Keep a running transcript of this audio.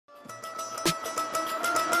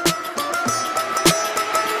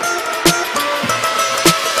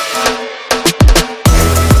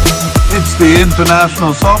the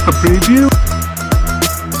International Soccer Preview.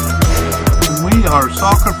 We are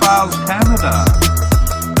Soccer Files Canada.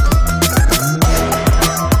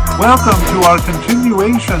 Welcome to our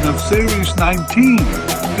continuation of Series 19.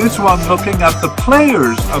 This one looking at the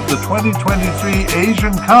players of the 2023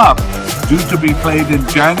 Asian Cup, due to be played in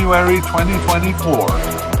January 2024.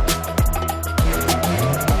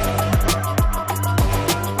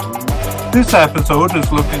 This episode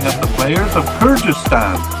is looking at the players of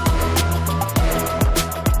Kyrgyzstan.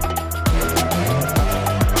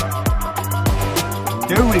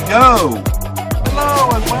 Here we go. Hello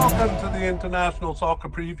and welcome to the International Soccer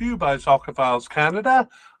Preview by Soccer Files Canada.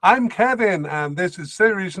 I'm Kevin and this is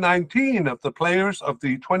Series 19 of the players of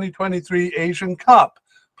the 2023 Asian Cup,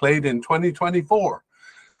 played in 2024.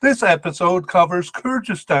 This episode covers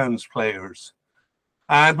Kyrgyzstan's players.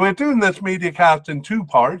 And we're doing this mediacast in two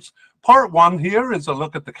parts. Part one here is a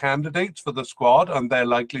look at the candidates for the squad and their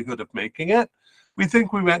likelihood of making it. We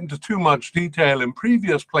think we went into too much detail in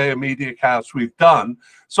previous player mediacasts we've done,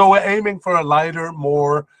 so we're aiming for a lighter,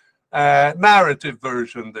 more narrative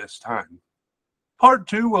version this time. Part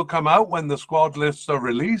two will come out when the squad lists are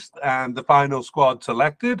released and the final squad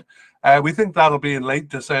selected. We think that'll be in late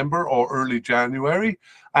December or early January.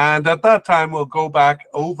 And at that time, we'll go back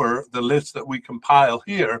over the list that we compile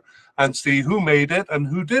here and see who made it and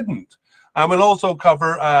who didn't. And we'll also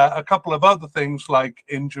cover a couple of other things like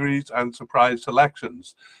injuries and surprise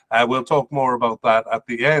selections. We'll talk more about that at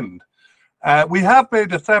the end. We have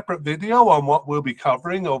made a separate video on what we'll be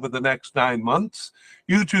covering over the next 9 months.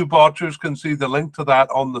 YouTube watchers can see the link to that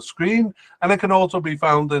on the screen, and it can also be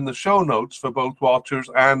found in the show notes for both watchers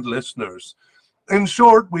and listeners. In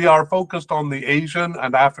short, we are focused on the Asian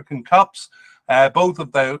and African Cups, both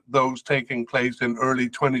of those taking place in early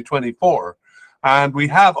 2024. And we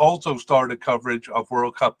have also started coverage of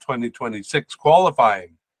World Cup 2026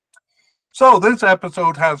 qualifying. So this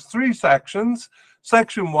episode has 3 sections.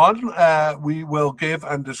 Section 1, we will give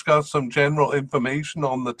and discuss some general information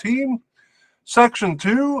on the team. Section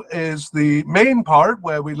 2 is the main part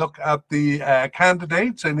where we look at the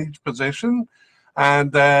candidates in each position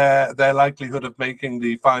and their likelihood of making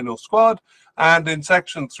the final squad. And in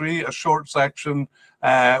Section 3, a short section,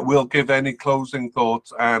 we'll give any closing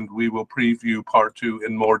thoughts and we will preview Part 2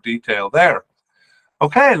 in more detail there.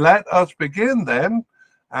 Okay, let us begin then.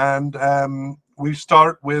 And we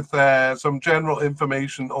start with some general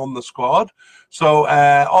information on the squad. So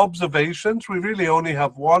observations, we really only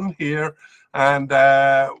have one here. And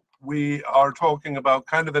we are talking about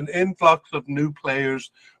kind of an influx of new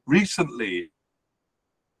players recently.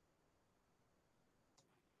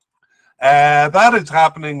 That is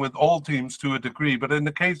happening with all teams to a degree, but in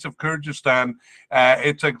the case of Kyrgyzstan,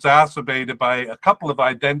 it's exacerbated by a couple of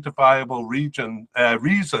identifiable reasons,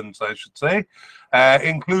 I should say,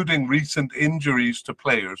 including recent injuries to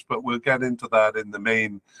players, but we'll get into that in the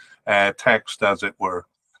main text, as it were.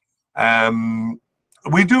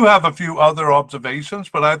 We do have a few other observations,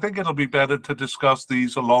 but I think it'll be better to discuss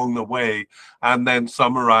these along the way and then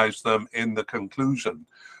summarize them in the conclusion.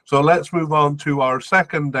 So let's move on to our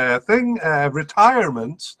second thing,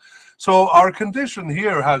 retirements. So our condition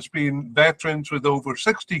here has been veterans with over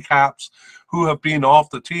 60 caps who have been off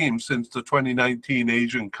the team since the 2019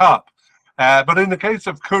 Asian Cup. But in the case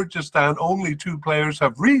of Kyrgyzstan, only 2 players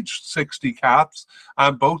have reached 60 caps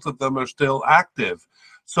and both of them are still active.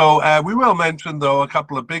 So we will mention, though, a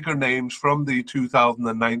couple of bigger names from the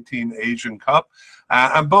 2019 Asian Cup.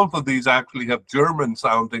 And both of these actually have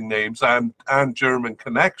German-sounding names and German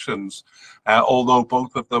connections, although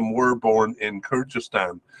both of them were born in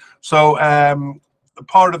Kyrgyzstan. So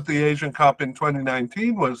part of the Asian Cup in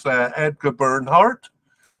 2019 was Edgar Bernhardt.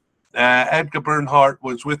 Edgar Bernhardt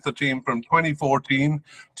was with the team from 2014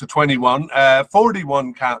 to 21,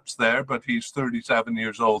 41 caps there, but he's 37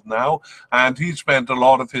 years old now, and he spent a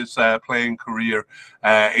lot of his playing career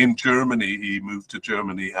in Germany. He moved to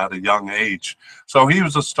Germany at a young age. So he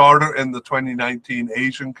was a starter in the 2019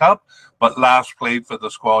 Asian Cup, but last played for the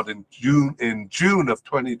squad in June of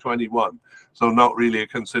 2021. So not really a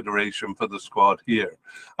consideration for the squad here.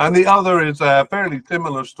 And the other is a fairly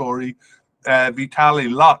similar story.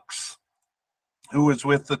 Vitaly Lux, who was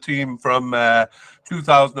with the team from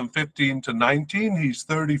 2015 to 19. He's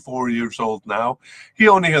 34 years old now. He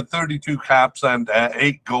only had 32 caps and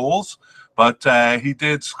 8 goals, but he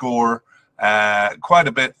did score quite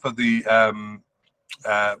a bit for the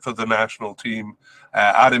national team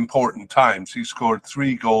at important times. He scored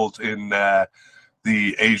 3 goals in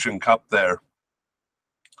the Asian Cup there.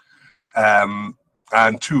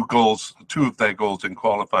 and two of their goals in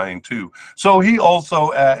qualifying too. So he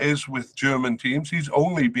also is with German teams. He's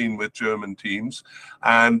only been with German teams,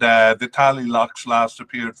 and Vitaly Lux last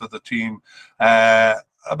appeared for the team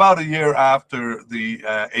about a year after the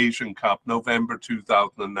Asian Cup, November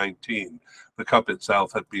 2019. The Cup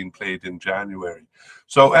itself had been played in January.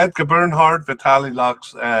 So Edgar Bernhard, Vitaly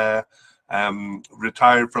Lux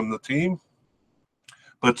retired from the team,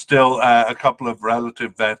 but still a couple of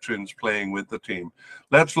relative veterans playing with the team.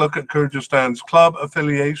 Let's look at Kyrgyzstan's club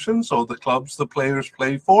affiliations, or the clubs the players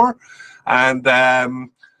play for. And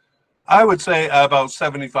I would say about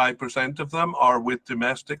 75% of them are with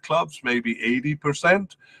domestic clubs, maybe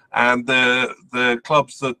 80%. And the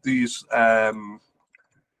clubs that these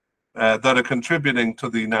that are contributing to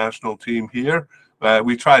the national team here,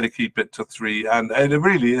 we try to keep it to 3, and it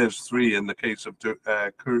really is 3 in the case of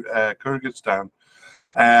Kyrgyzstan.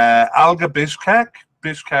 Alga Bishkek.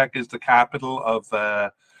 Bishkek is the capital of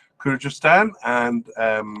Kyrgyzstan, and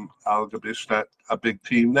Alga Bishkek, a big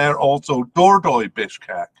team there. Also Dordoy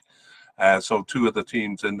Bishkek. So 2 of the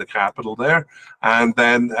teams in the capital there. And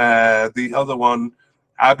then the other one,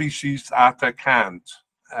 Abishis Atakant,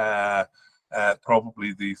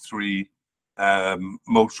 probably the 3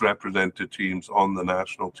 most represented teams on the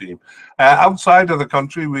national team. Outside of the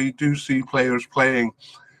country, we do see players playing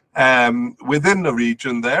within the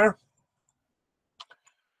region there.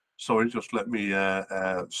 Sorry, just let me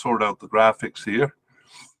sort out the graphics here.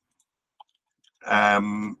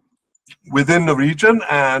 Within the region,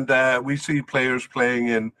 and we see players playing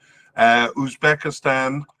in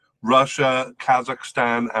Uzbekistan, Russia,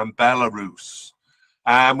 Kazakhstan, and Belarus.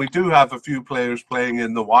 And we do have a few players playing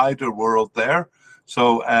in the wider world there.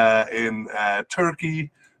 So in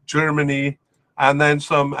Turkey, Germany, and then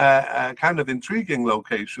some kind of intriguing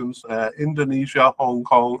locations, Indonesia, Hong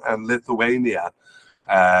Kong, and Lithuania,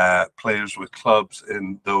 players with clubs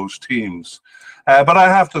in those teams. But I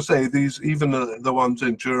have to say, even the ones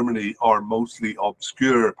in Germany are mostly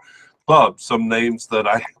obscure clubs, some names that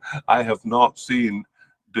I have not seen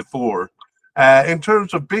before. In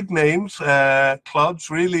terms of big names, clubs,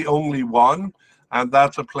 really only one, and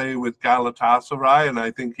that's a player with Galatasaray, and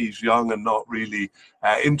I think he's young and not really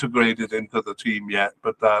integrated into the team yet,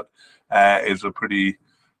 but that is a pretty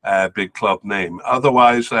big club name.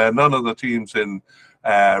 Otherwise, none of the teams in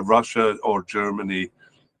Russia or Germany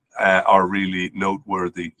are really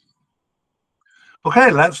noteworthy.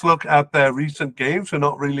 Okay, let's look at the recent games. We're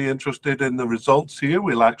not really interested in the results here.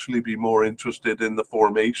 We'll actually be more interested in the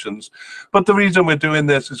formations. But the reason we're doing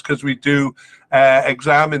this is because we do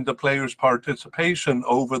examine the players' participation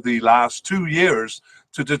over the last 2 years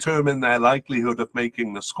to determine their likelihood of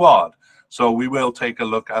making the squad. So we will take a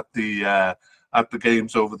look at the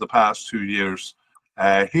games over the past 2 years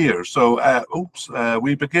here. So,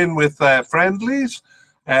 we begin with friendlies.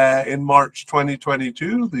 In March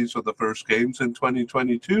 2022. These are the first games in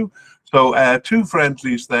 2022. So 2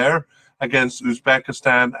 friendlies there against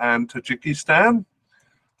Uzbekistan and Tajikistan.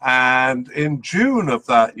 And in June of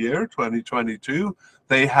that year, 2022,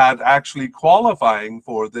 they had actually qualifying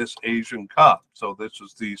for this Asian Cup. So this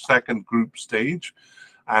was the second group stage.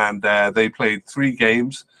 And they played 3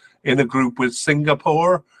 games in a group with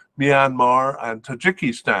Singapore, Myanmar, and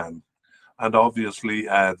Tajikistan. And obviously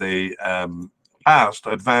they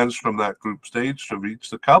advanced from that group stage to reach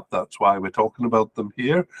the cup. That's why we're talking about them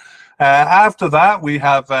here. After that, we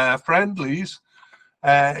have friendlies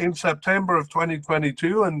in September of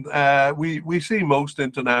 2022, and we see most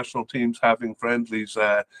international teams having friendlies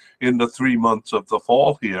in the 3 months of the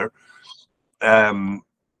fall here. However,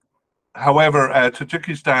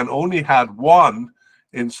 Tajikistan only had 1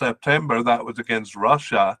 in September. That was against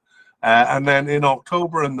Russia. And then in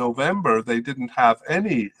October and November, they didn't have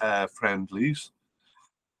any friendlies,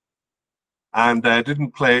 and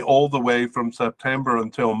didn't play all the way from September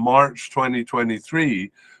until March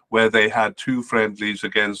 2023, where they had 2 friendlies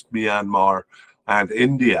against Myanmar and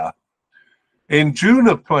India. In June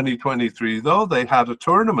of 2023, though, they had a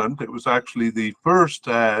tournament. It was actually the first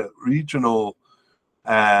the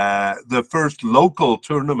first local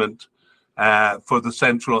tournament for the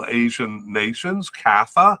Central Asian nations,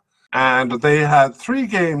 CAFA. And they had 3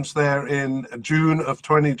 games there in June of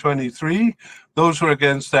 2023. Those were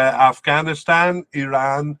against Afghanistan,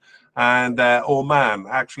 Iran, and Oman.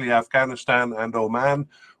 Actually, Afghanistan and Oman,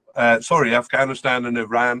 Afghanistan and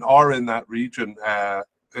Iran are in that region,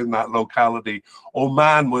 in that locality.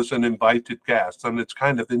 Oman was an invited guest, and it's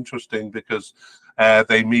kind of interesting because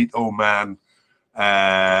they meet Oman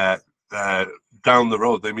down the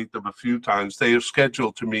road. They meet them a few times. They are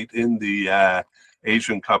scheduled to meet in the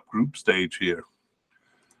Asian Cup group stage here.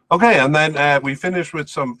 Okay, and then we finished with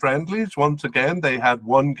some friendlies. Once again, they had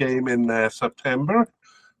one game in September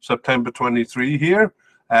 23 here.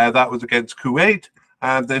 That was against Kuwait.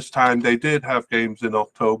 And this time they did have games in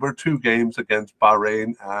October, 2 games against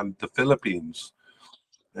Bahrain and the Philippines.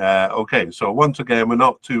 Okay, so once again, we're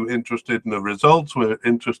not too interested in the results. We're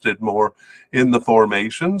interested more in the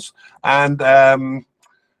formations. And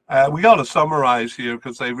we got to summarize here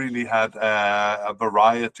because they really had a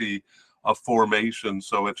variety of formations.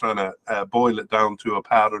 So we're trying to boil it down to a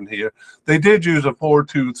pattern here. They did use a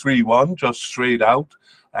 4-2-3-1 just straight out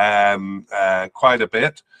quite a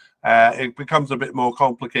bit. It becomes a bit more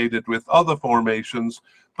complicated with other formations,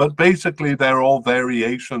 but basically they're all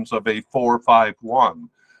variations of a 4-5-1.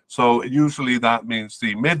 So usually that means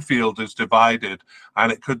the midfield is divided,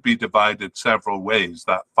 and it could be divided several ways.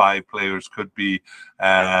 That 5 players could be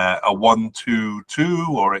a 1-2-2,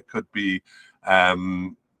 or it could be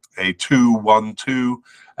a 2-1-2,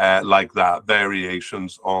 like that,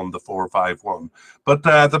 variations on the 4-5-1. But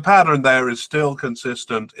the pattern there is still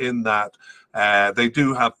consistent in that they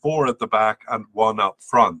do have 4 at the back and 1 up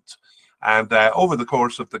front. And over the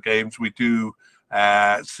course of the games, we do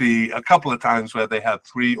see a couple of times where they had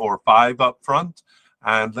 3 or 5 up front.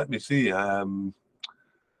 And let me see. I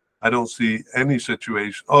don't see any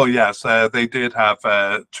situation. Oh, yes, they did have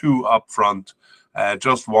 2 up front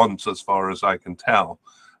just once, as far as I can tell.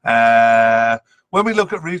 When we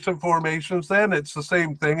look at recent formations, then it's the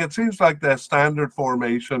same thing. It seems like their standard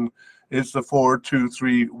formation is the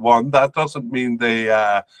 4-2-3-1. That doesn't mean they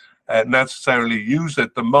necessarily use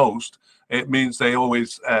it the most. It means they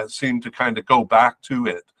always seem to kind of go back to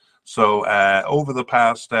it. So over the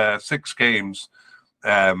past 6 games,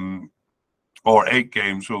 or 8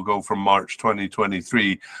 games, we'll go from March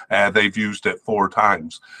 2023, they've used it 4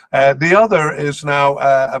 times. The other is now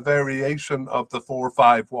a variation of the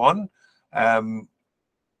 4-5-1.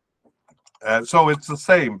 So it's the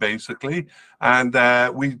same basically, and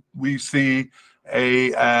we see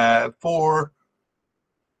a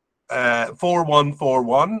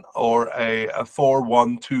 4-1-4-1 or a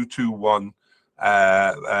 4-1-2-2-1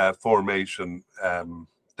 formation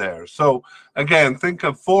there. So again, think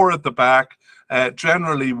of 4 at the back,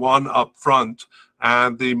 generally 1 up front,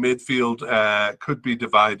 and the midfield could be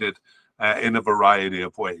divided in a variety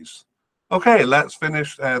of ways. Okay, let's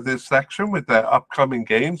finish this section with the upcoming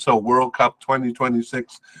game. So World Cup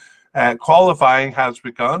 2026 qualifying has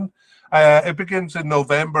begun. It begins in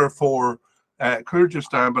November for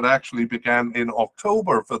Kyrgyzstan, but actually began in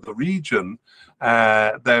October for the region.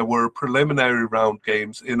 There were preliminary round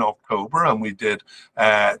games in October, and we did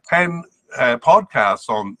 10 podcasts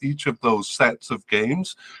on each of those sets of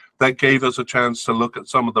games. That gave us a chance to look at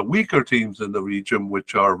some of the weaker teams in the region,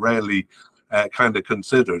 which are rarely kind of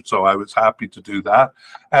considered. So I was happy to do that.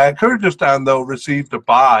 Kyrgyzstan, though, received a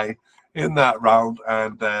bye in that round,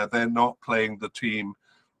 and they're not playing the team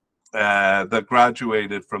that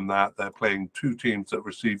graduated from that. They're playing 2 teams that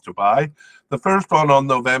received a bye. The first one on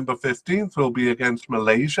November 15th will be against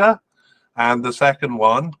Malaysia, and the second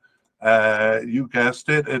one, you guessed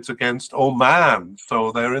it, it's against Oman.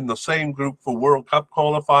 So they're in the same group for World Cup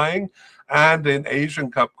qualifying and in Asian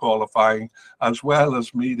Cup qualifying, as well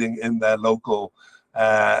as meeting in their local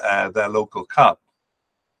cup.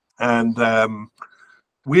 And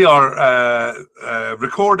we are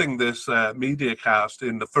recording this media cast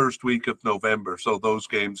in the first week of November, so those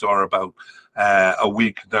games are about a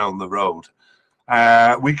week down the road.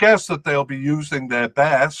 We guess that they'll be using their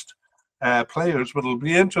best players, but it'll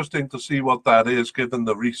be interesting to see what that is given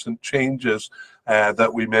the recent changes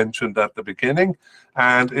that we mentioned at the beginning.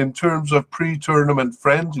 And in terms of pre-tournament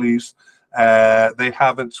friendlies, they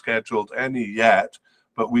haven't scheduled any yet,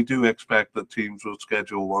 but we do expect that teams will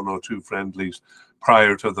schedule 1 or 2 friendlies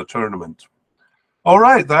prior to the tournament. All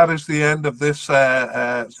right, that is the end of this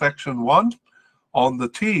section 1 on the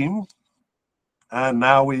team. And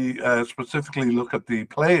now we specifically look at the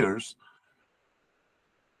players,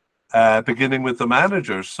 beginning with the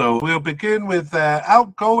managers. So we'll begin with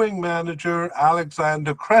outgoing manager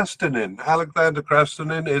Alexander Krestinin. Alexander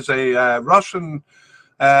Krestinin is a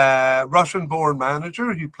Russian-born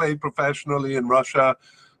manager. He played professionally in Russia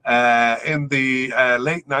in the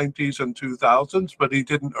late 90s and 2000s, but he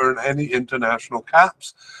didn't earn any international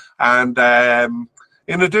caps. And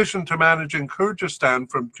in addition to managing Kyrgyzstan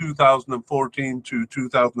from 2014 to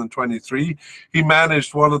 2023, he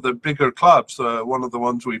managed one of the bigger clubs, one of the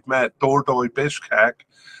ones we've met, Dordoy Bishkek,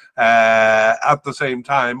 at the same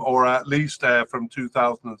time, or at least from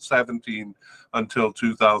 2017 until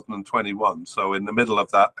 2021. So in the middle of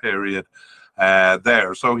that period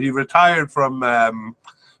there. So he retired from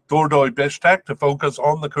Dordoy Bishkek to focus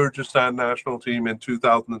on the Kyrgyzstan national team in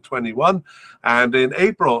 2021. And in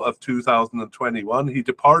April of 2021, he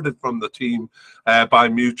departed from the team by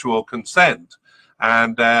mutual consent.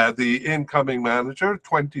 And the incoming manager,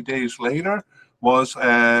 20 days later, was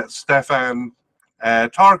Stefan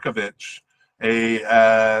Tarkovic,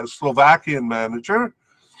 a Slovakian manager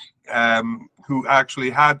who actually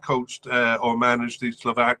had coached or managed the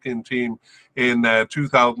Slovakian team in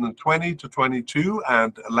 2020 to 22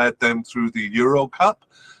 and led them through the Euro Cup.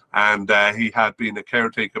 And he had been a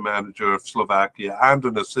caretaker manager of Slovakia and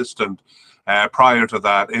an assistant prior to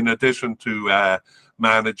that, in addition to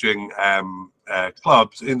managing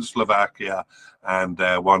clubs in Slovakia and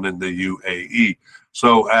one in the UAE.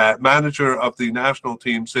 So manager of the national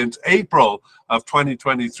team since April of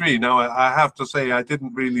 2023. Now, I have to say I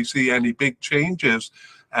didn't really see any big changes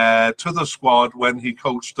to the squad when he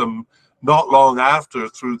coached them not long after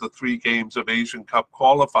through the 3 games of Asian Cup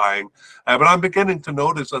qualifying. But I'm beginning to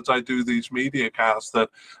notice as I do these media casts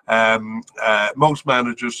that most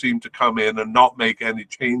managers seem to come in and not make any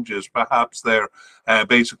changes. Perhaps they're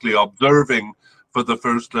basically observing for the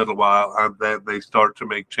first little while, and then they start to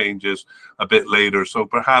make changes a bit later. So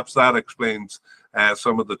perhaps that explains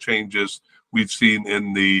some of the changes we've seen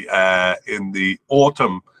in the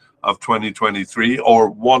autumn of 2023,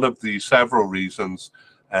 or one of the several reasons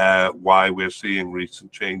why we're seeing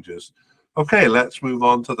recent changes. Okay, let's move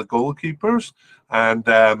on to the goalkeepers. And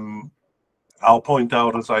I'll point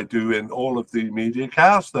out, as I do in all of the media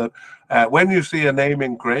casts, that when you see a name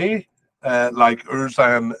in grey, like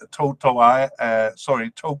Erzan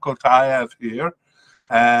Tokotayev here,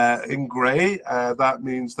 in grey, that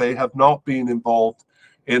means they have not been involved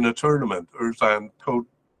in a tournament. Erzan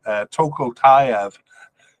Tokotayev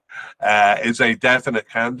is a definite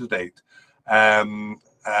candidate. And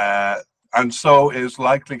so is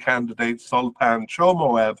likely candidate Sultan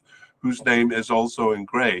Chomoev, whose name is also in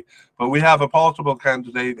grey. But we have a possible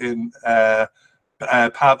candidate in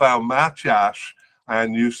Pavel Matyash,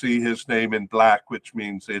 and you see his name in black, which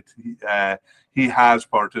means he has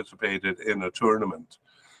participated in a tournament.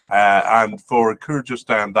 And for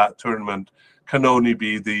Kyrgyzstan, that tournament can only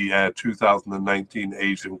be the 2019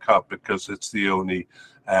 Asian Cup, because it's the only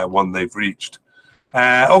one they've reached.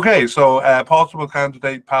 Okay, so possible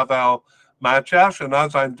candidate Pavel Matyash, and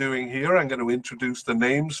as I'm doing here, I'm going to introduce the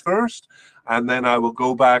names first, and then I will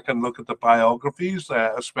go back and look at the biographies,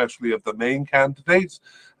 especially of the main candidates,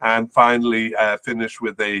 and finally finish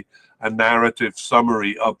with a narrative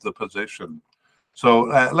summary of the position. So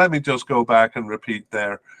let me just go back and repeat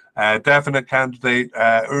there. Definite candidate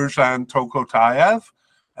Erzan Tokotayev,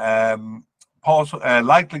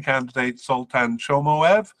 likely candidate Sultan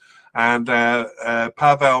Chomoev, and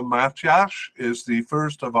Pavel Matyash is the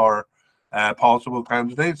first of our possible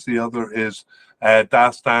candidates. The other is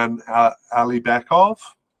Dastan Alibekov.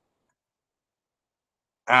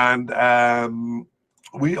 And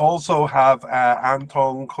we also have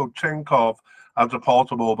Anton Kochenkov as a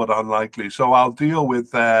possible but unlikely. So I'll deal with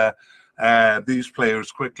these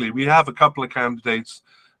players quickly. We have a couple of candidates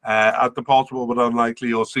at the possible but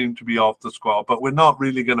unlikely, or seem to be off the squad, but we're not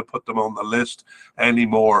really going to put them on the list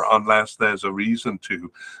anymore unless there's a reason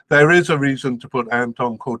to. There is a reason to put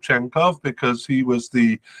Anton Kochenkov, because he was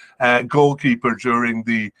the goalkeeper during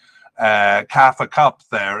the Kafa Cup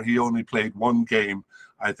there. He only played 1 game.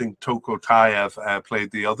 I think Tokotayev played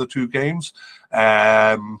the other 2 games.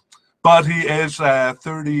 But he is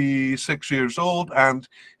 36 years old, and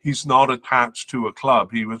he's not attached to a club.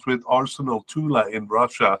 He was with Arsenal Tula in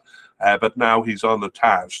Russia, but now he's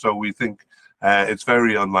unattached. So we think it's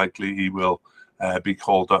very unlikely he will be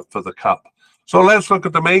called up for the Cup. So let's look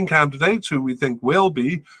at the main candidates who we think will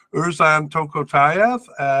be. Erzan Tokotayev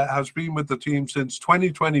has been with the team since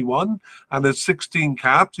 2021 and has 16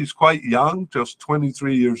 caps. He's quite young, just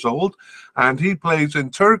 23 years old, and he plays in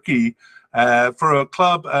Turkey for a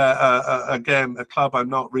club, again, a club I'm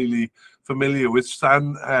not really familiar with,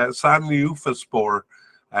 Sanliurfaspor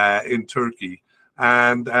in Turkey.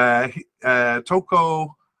 And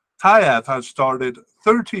Tokotayev has started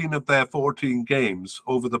 13 of their 14 games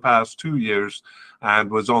over the past 2 years and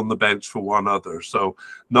was on the bench for 1 other. So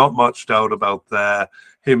not much doubt about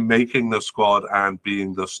him making the squad and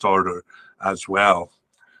being the starter as well.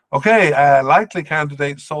 Okay, likely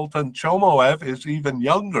candidate Sultan Chomoev is even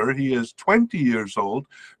younger. He is 20 years old.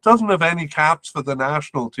 Doesn't have any caps for the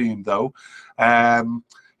national team, though.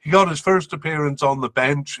 He got his first appearance on the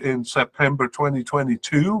bench in September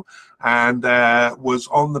 2022 and was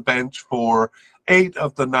on the bench for 8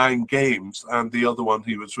 of the 9 games, and the other one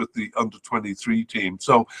he was with the under-23 team.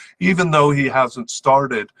 So even though he hasn't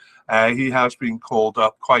started, he has been called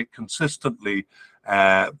up quite consistently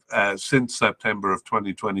since September of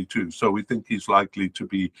 2022. So we think he's likely to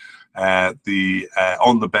be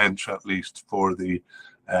on the bench at least for the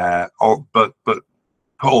but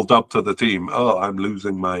called up to the team. Oh, I'm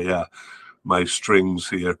losing my my strings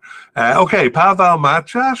here. Okay, Pavel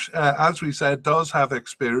Macias, as we said, does have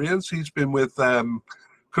experience. He's been with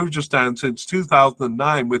Kyrgyzstan since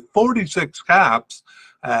 2009 with 46 caps.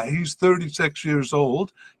 He's 36 years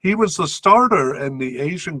old. He was the starter in the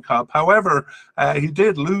Asian Cup. However, he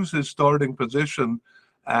did lose his starting position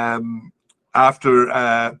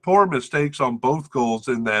after poor mistakes on both goals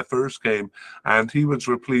in their first game, and he was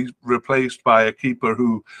replaced by a keeper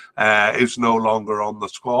who is no longer on the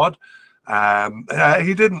squad.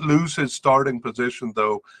 He didn't lose his starting position,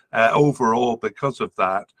 though, overall because of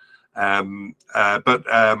that. But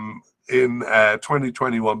in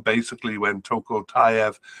 2021, basically when Toko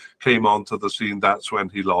Tayev came onto the scene, that's when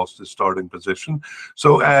he lost his starting position.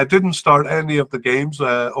 So didn't start any of the games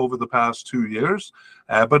over the past 2 years,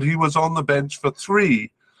 but he was on the bench for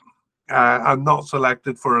 3 and not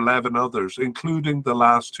selected for 11 others, including the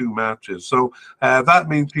last 2 matches. So that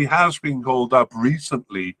means he has been called up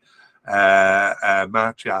recently,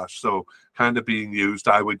 Macias, so kind of being used,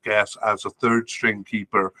 I would guess, as a third string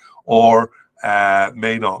keeper, or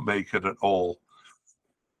may not make it at all.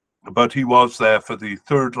 But he was there for the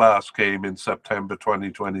third last game in September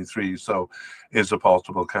 2023, so is a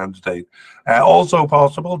possible candidate. Also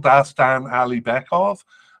possible, Dastan Alibekov.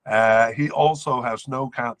 He also has no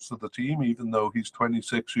caps for the team, even though he's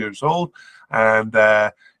 26 years old. And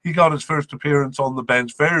he got his first appearance on the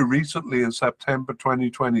bench very recently in September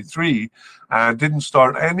 2023 and didn't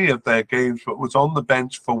start any of their games, but was on the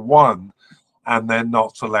bench for 1 and then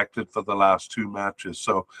not selected for the last 2 matches.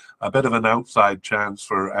 So a bit of an outside chance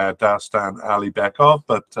for Dastan Alibekov,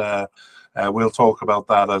 but we'll talk about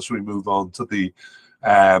that as we move on to the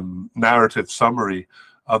narrative summary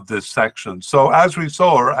of this section. So as we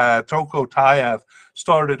saw, Toko Tayev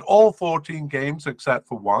started all 14 games except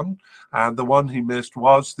for 1, and the one he missed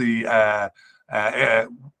was the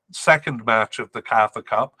second match of the Kafa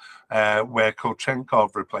Cup, where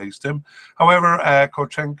Kochenkov replaced him. However,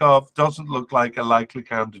 Kochenkov doesn't look like a likely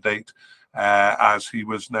candidate, as he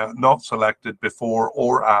was now not selected before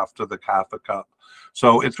or after the Kafa Cup.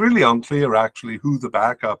 So it's really unclear actually who the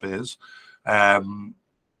backup is.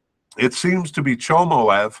 It seems to be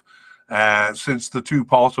Chomoev, since the 2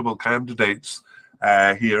 possible candidates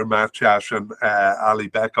here, Macias and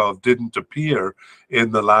Alibekov, didn't appear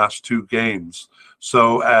in the last 2 games.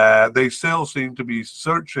 So they still seem to be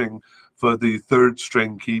searching for the third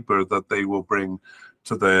string keeper that they will bring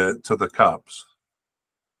to the Cups.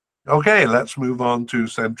 Okay, let's move on to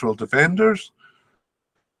central defenders.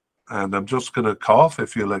 And I'm just going to cough,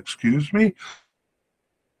 if you'll excuse me.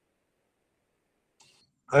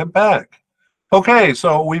 I'm back. Okay,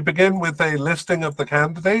 so we begin with a listing of the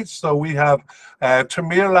candidates. So we have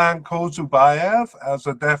Tamerlan Kozubayev as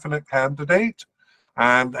a definite candidate,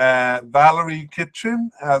 and Valery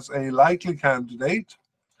Kitchen as a likely candidate.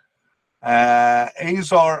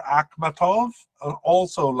 Azar Akhmatov,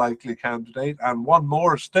 also likely candidate, and one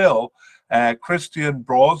more still, Christian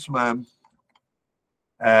Brosman,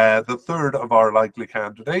 the third of our likely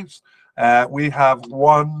candidates. We have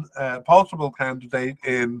one possible candidate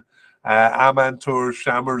in Amantur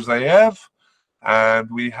Shamirzayev, and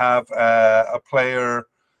we have a player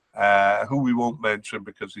who we won't mention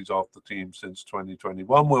because he's off the team since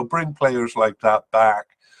 2021. We'll bring players like that back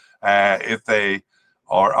if they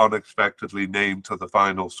are unexpectedly named to the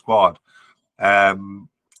final squad.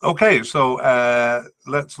 Okay, so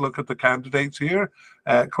let's look at the candidates here.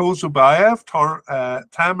 Kozubayev,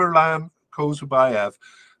 Tamerlan Kozubayev,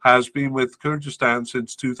 has been with Kyrgyzstan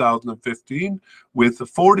since 2015 with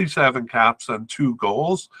 47 caps and 2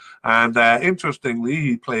 goals. And interestingly,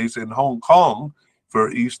 he plays in Hong Kong for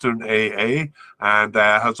Eastern AA, and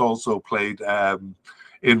has also played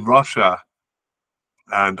in Russia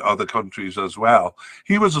and other countries as well.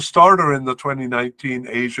 He was a starter in the 2019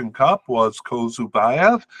 Asian Cup, was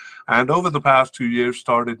Kozubayev, and over the past 2 years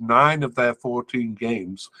started 9 of their 14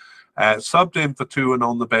 games. Subbed in for 2 and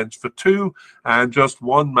on the bench for 2, and just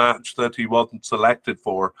 1 match that he wasn't selected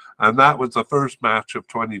for, and that was the first match of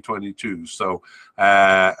 2022. So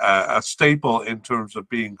a staple in terms of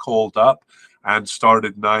being called up, and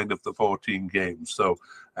started 9 of the 14 games. So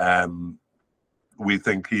we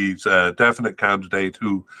think he's a definite candidate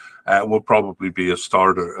who will probably be a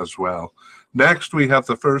starter as well. Next, we have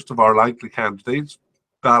the first of our likely candidates,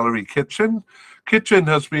 Valery Kitchen. Kitchen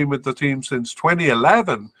has been with the team since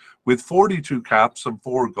 2011 with 42 caps and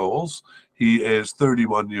 4 goals. He is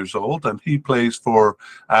 31 years old, and he plays for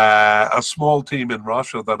a small team in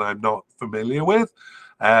Russia that I'm not familiar with.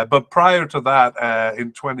 But prior to that,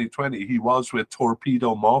 in 2020, he was with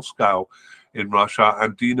Torpedo Moscow in Russia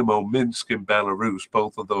and Dynamo Minsk in Belarus.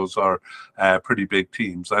 Both of those are pretty big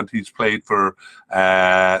teams, and he's played for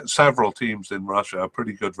several teams in Russia. A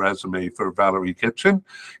pretty good resume for Valery Kitchen.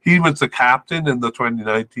 He was the captain in the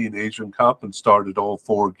 2019 Asian Cup and started all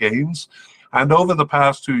 4 games. And over the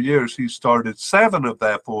past 2 years, he started 7 of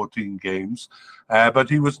their 14 games, but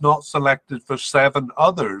he was not selected for 7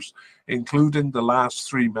 others, including the last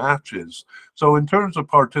 3 matches. So in terms of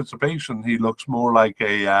participation, he looks more like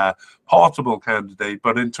a possible candidate,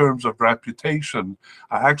 but in terms of reputation,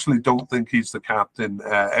 I actually don't think he's the captain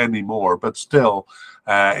anymore. But still,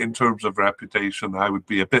 in terms of reputation, I would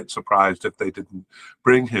be a bit surprised if they didn't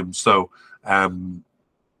bring him. So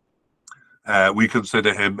we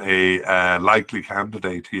consider him a likely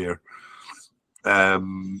candidate here.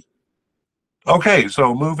 Okay,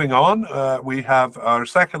 so moving on, we have our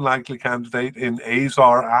second likely candidate in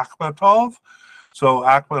Azar Akhmatov. So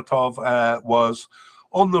Akhmatov was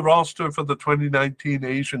on the roster for the 2019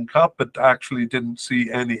 Asian Cup, but actually didn't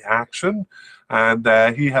see any action. And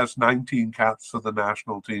he has 19 caps for the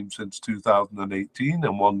national team since 2018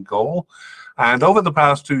 and 1 goal. And over the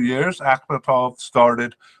past 2 years, Akhmatov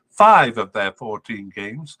started 5 of their 14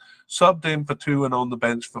 games, subbed in for 2 and on the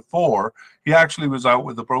bench for 4. He actually was out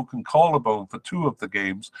with a broken collarbone for 2 of the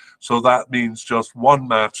games, so that means just 1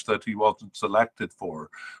 match that he wasn't selected for.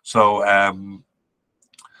 So,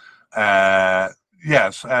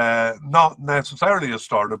 yes, not necessarily a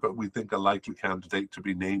starter, but we think a likely candidate to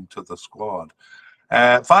be named to the squad.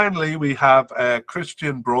 Finally, we have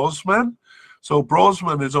Christian Brosman. So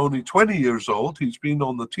Brosman is only 20 years old. He's been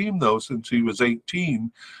on the team, though, since he was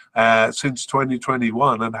 18, since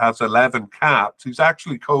 2021, and has 11 caps. He's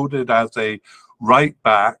actually coded as a right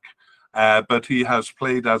back, but he has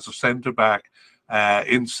played as a centre back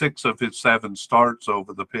in 6 of his 7 starts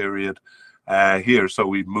over the period here. So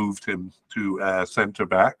we moved him to centre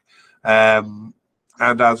back. And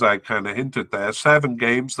as I kind of hinted there, 7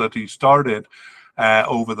 games that he started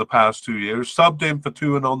over the past 2 years, subbed in for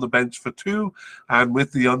 2 and on the bench for 2, and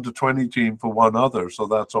with the under-20 team for 1 other. So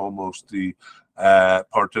that's almost the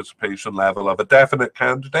participation level of a definite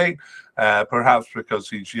candidate, perhaps because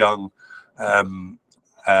he's young. That's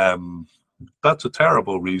a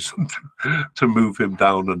terrible reason to move him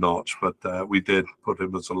down a notch, but we did put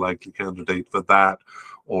him as a likely candidate for that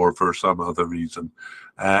or for some other reason.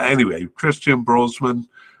 Anyway, Christian Brosman,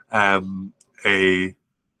 a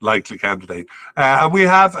likely candidate. And we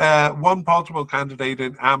have 1 possible candidate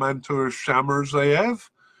in Amantur Shamirzayev.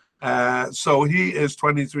 So he is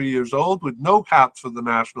 23 years old with no caps for the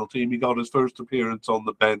national team. He got his first appearance on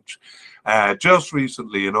the bench just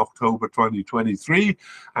recently in October 2023,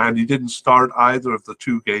 and he didn't start either of the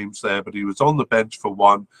 2 games there, but he was on the bench for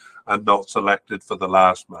 1 and not selected for the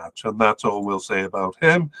last match. And that's all we'll say about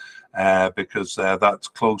him, because that's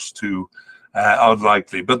close to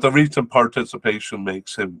unlikely, but the recent participation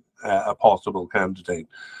makes him a possible candidate.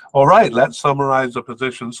 All right, let's summarize the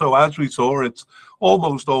position. So as we saw, it's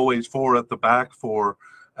almost always 4 at the back for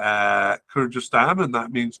Kyrgyzstan, and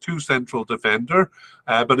that means 2 central defender.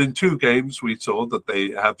 But in 2 games, we saw that they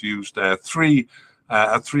have used a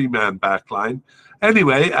 3-man back line.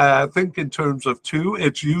 Anyway, I think in terms of 2,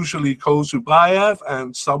 it's usually Kozubayev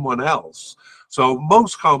and someone else. So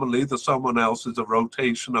most commonly, the someone else is a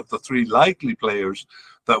rotation of the 3 likely players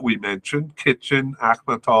that we mentioned, Kitchen,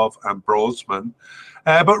 Akhmatov, and Brosman.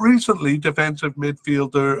 But recently, defensive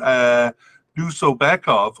midfielder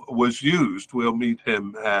Dusobekov was used. We'll meet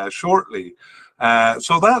him shortly.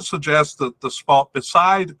 So that suggests that the spot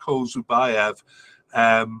beside Kozubayev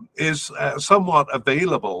is somewhat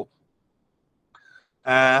available.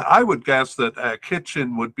 I would guess that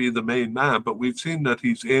Kitchen would be the main man, but we've seen that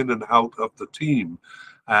he's in and out of the team.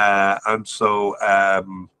 And so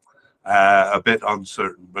a bit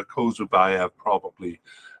uncertain, but Kozubayev probably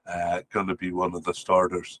going to be one of the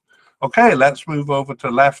starters. Okay, let's move over to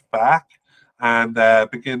left back and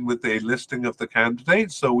begin with a listing of the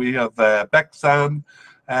candidates. So we have Beksan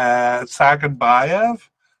Saganbayev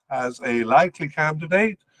as a likely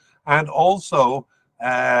candidate, and also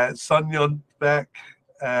Sunyonbek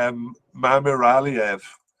Mamiraliev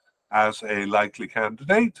as a likely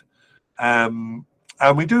candidate. And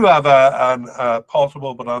we do have a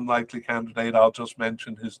possible but unlikely candidate. I'll just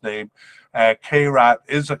mention his name, Kairat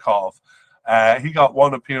Izakov. He got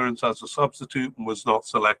 1 appearance as a substitute and was not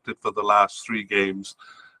selected for the last 3 games.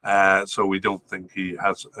 So we don't think he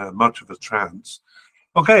has much of a chance.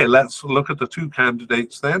 Okay, let's look at the two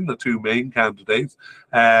candidates then, the two main candidates.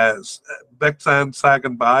 Beksan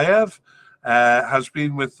Saganbayev has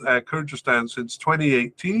been with Kyrgyzstan since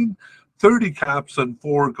 2018, 30 caps and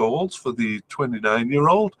 4 goals for the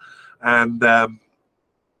 29-year-old. And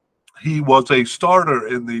he was a starter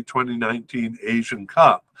in the 2019 Asian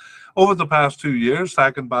Cup. Over the past 2 years,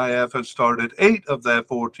 Saganbayev has started 8 of their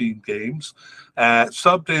 14 games,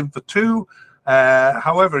 subbed in for 2.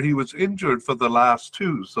 However, he was injured for the last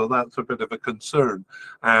 2, so that's a bit of a concern,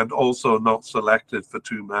 and also not selected for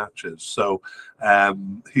 2 matches. So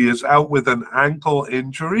he is out with an ankle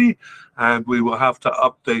injury, and we will have to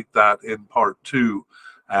update that in part 2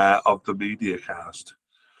 of the media cast.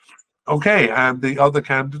 Okay, and the other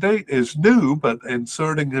candidate is new, but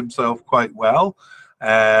inserting himself quite well.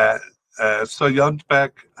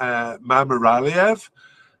 Soyuntbek Mamiraliev.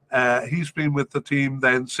 He's been with the team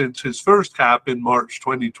then since his first cap in March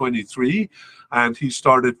 2023, and he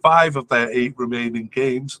started 5 of their 8 remaining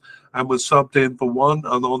games and was subbed in for 1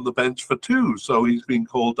 and on the bench for 2. So he's been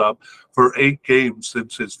called up for 8 games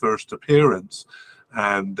since his first appearance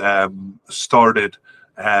and started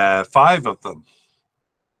 5 of them.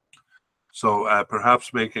 So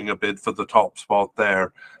perhaps making a bid for the top spot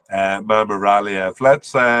there, Mamiraliev.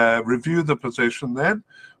 Let's review the position then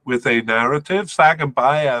with a narrative.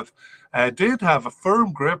 Saganbayev did have a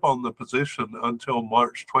firm grip on the position until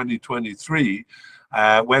March 2023,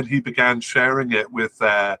 when he began sharing it with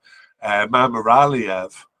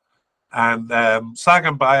Mamiraliev. And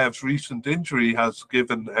Saganbayev's recent injury has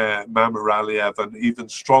given Mamiraliev an even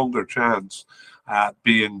stronger chance at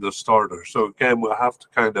being the starter. So again, we'll have to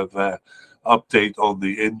kind of update on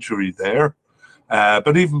the injury there.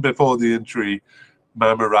 But even before the injury,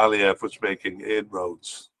 Mamiraliev was making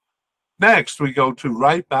inroads. Next, we go to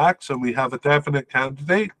right backs, and we have a definite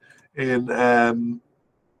candidate in.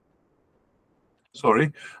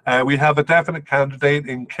 We have a definite candidate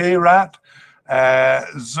in Kayrat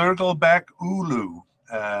Zergelbek Ulu.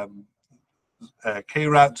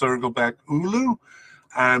 Kayrat Zergelbek Ulu,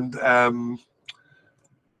 and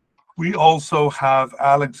we also have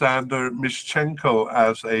Alexander Mishchenko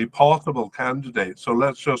as a possible candidate. So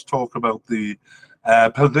let's just talk about the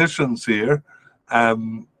positions here.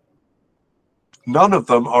 None of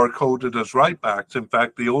them are coded as right backs. In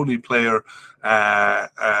fact, the only player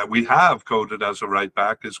we have coded as a right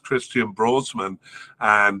back is Christian Brosman,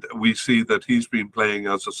 and we see that he's been playing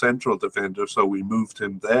as a central defender, so we moved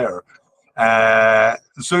him there.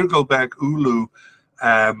 Zergelbek Ulu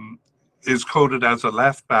is coded as a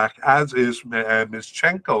left back, as is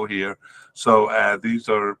Mishchenko here. So these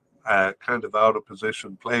are kind of out of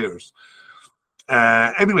position players.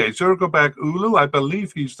 Anyway, Zergelbek Ulu, I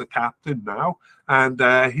believe he's the captain now, and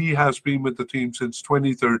he has been with the team since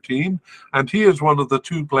 2013, and he is one of the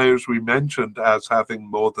 2 players we mentioned as having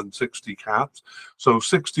more than 60 caps. So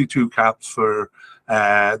 62 caps for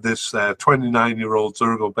this 29-year-old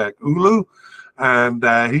Zergelbek Ulu, and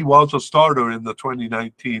he was a starter in the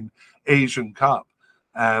 2019 Asian Cup.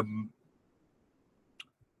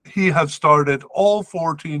 He has started all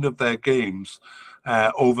 14 of their games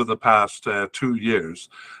over the past 2 years.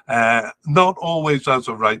 Not always as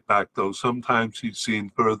a right back, though. Sometimes he's seen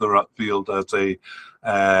further upfield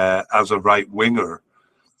as a right winger.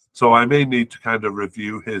 So I may need to kind of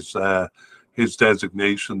review his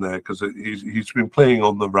designation there, because he's been playing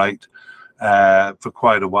on the right for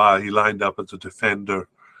quite a while. He lined up as a defender,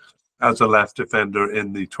 as a left defender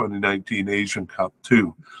in the 2019 Asian Cup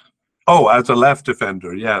too. Oh, as a left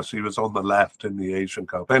defender, yes, he was on the left in the Asian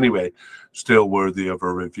Cup. Anyway, still worthy of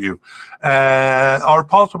a review. Our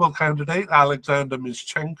possible candidate, Alexander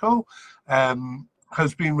Mishchenko,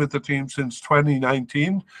 has been with the team since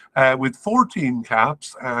 2019 with 14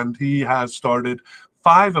 caps, and he has started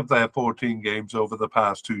 5 of their 14 games over the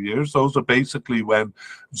past 2 years. Those are basically when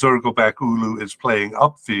Zergelbek Ulu is playing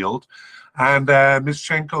upfield. And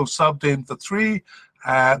Mishchenko subbed in for 3,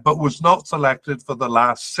 but was not selected for the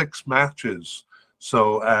last 6 matches.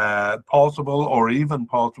 So possible, or even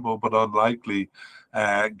possible, but unlikely,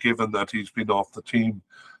 given that he's been off the team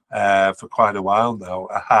for quite a while now,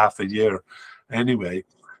 a half a year anyway.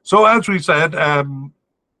 So as we said,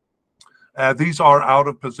 these are out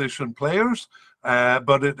of position players,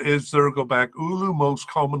 but it is Zergelbek Ulu most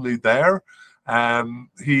commonly there.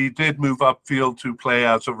 He did move upfield to play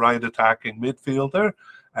as a right attacking midfielder,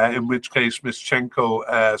 in which case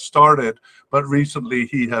Mishchenko started, but recently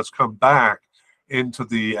he has come back into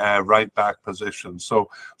the right back position. So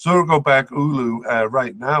Zergelbek Ulu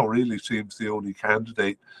right now really seems the only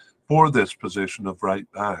candidate for this position of right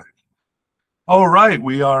back. All right,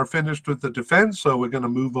 we are finished with the defense, so we're going to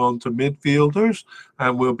move on to midfielders,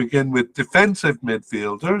 and we'll begin with defensive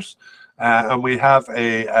midfielders. And we have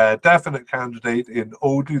a definite candidate in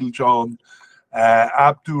Odiljon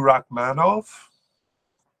Abdurakhmanov,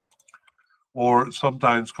 or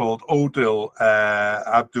sometimes called Odil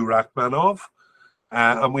Abdurakhmanov.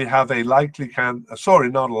 And we have a likely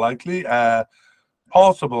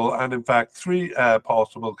possible, and in fact 3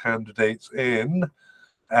 possible candidates in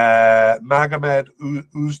Magomed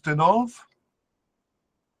Uzdinov,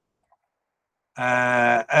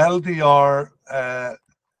 Eldar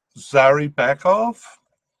Zaribekov,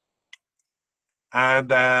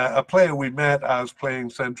 and a player we met as playing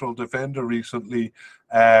central defender recently,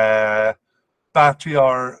 Batyar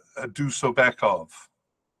Dusobekov.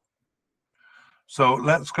 So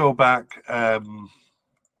let's go back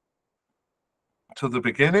to the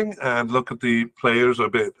beginning and look at the players a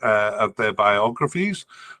bit of their biographies.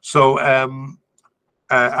 So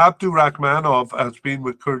Abdurakhmanov has been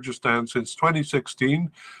with Kyrgyzstan since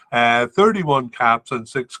 2016, 31 caps and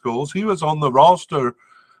 6 goals. He was on the roster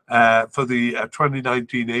for the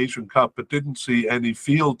 2019 Asian Cup, but didn't see any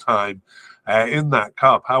field time in that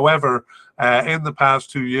cup. However, in the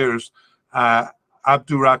past 2 years,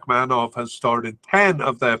 Abdurakhmanov has started 10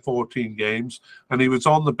 of their 14 games, and he was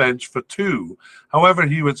on the bench for 2. However,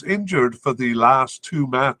 he was injured for the last 2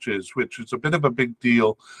 matches, which is a bit of a big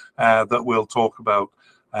deal that we'll talk about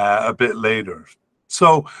a bit later.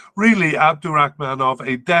 So really, Abdurakhmanov,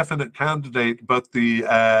 a definite candidate, but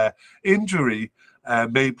the injury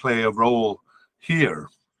may play a role here,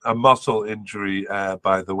 a muscle injury,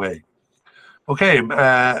 by the way. Okay,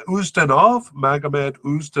 Uzdinov, Magomed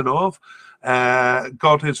Uzdinov,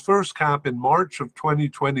 got his first cap in March of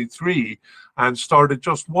 2023 and started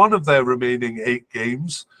just one of their remaining 8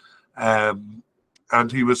 games. And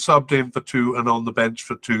he was subbed in for 2 and on the bench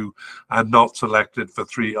for 2 and not selected for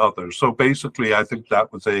 3 others. So basically, I think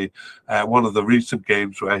that was one of the recent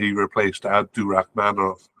games where he replaced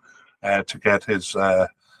Abdurakhmanov to get his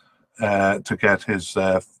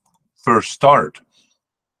first start.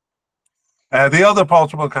 The other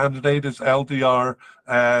possible candidate is Eldar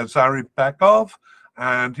Zaribekov,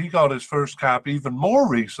 and he got his first cap even more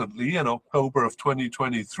recently in October of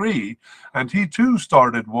 2023, and he too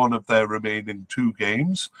started one of their remaining 2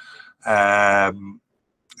 games in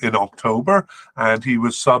October, and he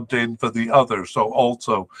was subbed in for the other, so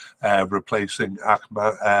also replacing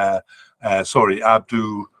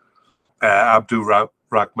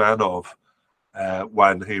Abdurakhmanov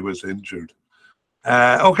when he was injured.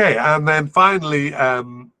 Okay, and then finally,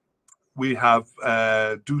 we have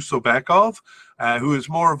Dusobekov, who is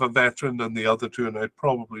more of a veteran than the other 2, and I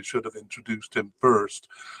probably should have introduced him first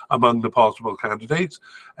among the possible candidates.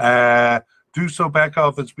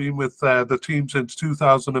 Dusobekov has been with the team since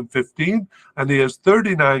 2015, and he has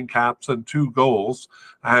 39 caps and 2 goals,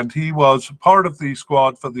 and he was part of the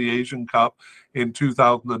squad for the Asian Cup in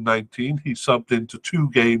 2019. He subbed into 2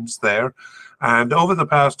 games there, and over the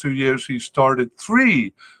past 2 years, he started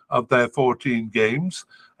 3 of their 14 games,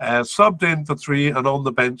 subbed in for 3 and on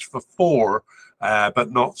the bench for 4,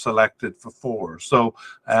 but not selected for 4. So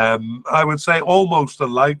I would say almost a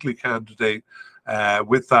likely candidate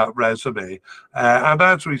with that resume. And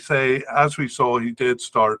as we saw, he did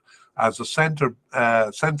start as a central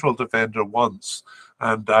defender once,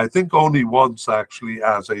 and I think only once actually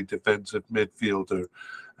as a defensive midfielder.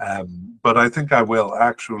 But I think I will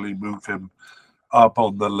actually move him up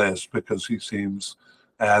on the list because he seems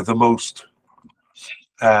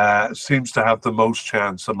seems to have the most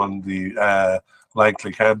chance among the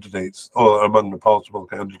likely candidates, or among the possible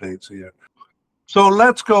candidates here. So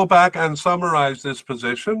let's go back and summarize this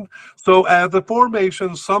position. So the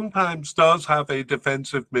formation sometimes does have a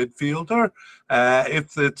defensive midfielder.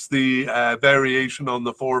 If it's the variation on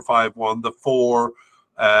the 4-5-1, the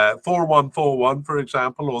 4-1-4-1, for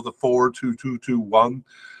example, or the 4-2-2-2-1.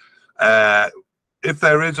 If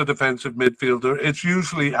there is a defensive midfielder, it's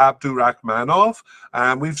usually Abdurakhmanov.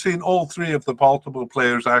 And we've seen all 3 of the possible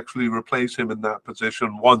players actually replace him in that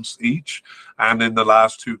position once each. And in the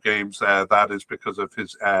last 2 games, that is because of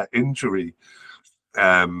his injury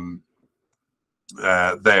there.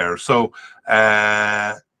 So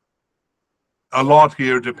a lot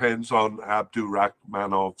here depends on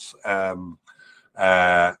Abdurakhmanov's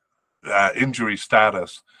injury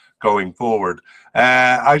status going forward.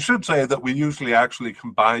 I should say that we usually actually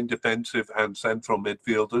combine defensive and central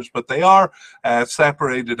midfielders, but they are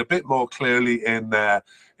separated a bit more clearly in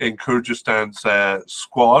Kyrgyzstan's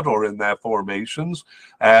squad or in their formations.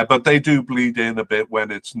 But they do bleed in a bit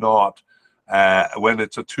when it's not when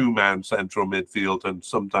it's a two-man central midfield, and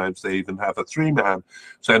sometimes they even have a three-man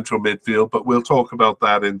central midfield. But we'll talk about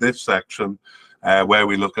that in this section where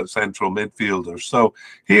we look at central midfielders. So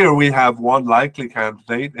here we have one likely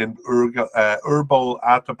candidate in Urbol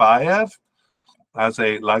Atabayev as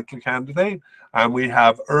a likely candidate, and we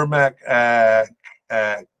have Ermak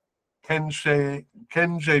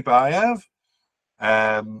Kenjebayev.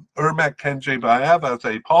 Ermak Kenjebayev as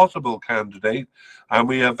a possible candidate, and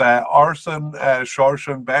we have Arsen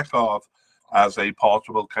Shorshenbekov as a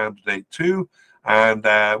possible candidate too, and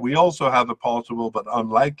we also have a possible but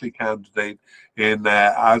unlikely candidate in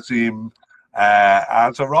Azim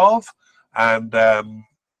Azarov, and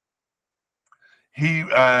he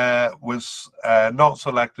was not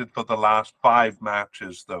selected for the last 5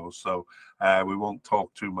 matches though, so we won't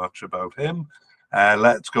talk too much about him.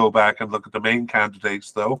 Let's go back and look at the main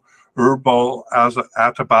candidates though. Urbol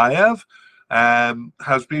Atabayev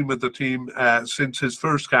has been with the team since his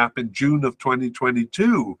first cap in June of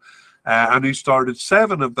 2022, and he started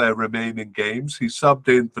 7 of their remaining games. He subbed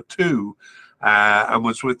in for 2 and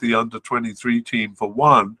was with the under-23 team for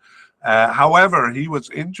 1. However, he was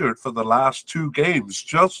injured for the last 2 games,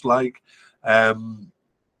 just like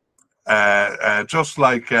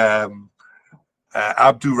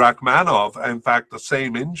Abdurakhmanov. In fact, the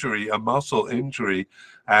same injury, a muscle injury,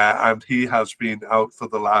 and he has been out for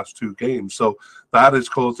the last 2 games. So that is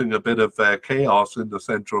causing a bit of chaos in the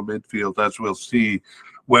central midfield, as we'll see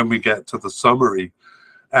when we get to the summary.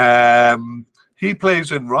 He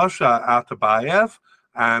plays in Russia, Atabayev,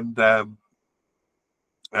 and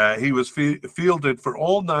he was fielded for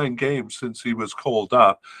all 9 games since he was called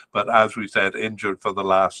up, but as we said, injured for the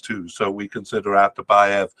last 2. So we consider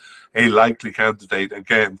Atabayev a likely candidate,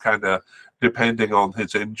 again, kind of depending on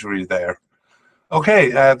his injury there.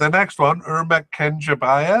 Okay, the next one, Ermak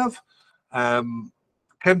Kenjebayev.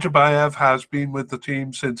 Kenjebayev has been with the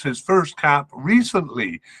team since his first cap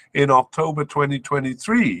recently in October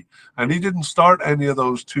 2023, and he didn't start any of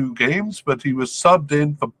those 2 games, but he was subbed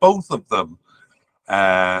in for both of them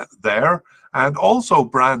there. And also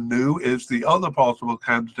brand new is the other possible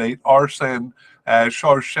candidate, Arsen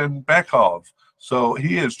Shorshenbekov. So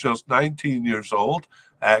he is just 19 years old.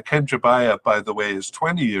 Kenjebayev, by the way, is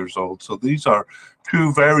 20 years old. So these are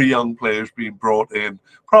 2 very young players being brought in,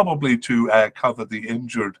 probably to cover the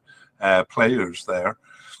injured players there.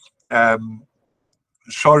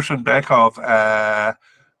 Shorshenbekov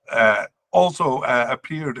also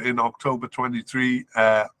appeared in October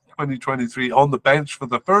 2023 on the bench for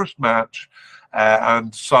the first match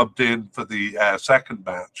and subbed in for the second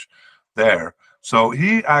match there. So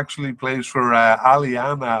he actually plays for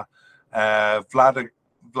Aliana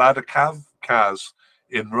Vladikavkaz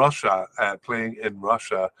in Russia, playing in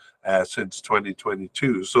Russia since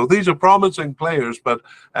 2022. So these are promising players, but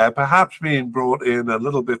perhaps being brought in a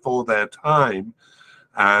little before their time.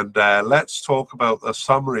 And let's talk about a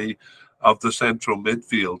summary of the central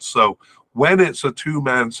midfield. So when it's a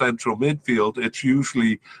 2-man central midfield, it's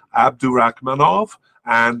usually Abdurakhmanov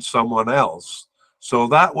and someone else. So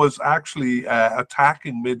that was actually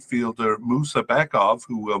attacking midfielder Musabekov,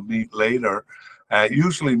 who we'll meet later,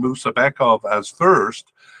 usually Musabekov as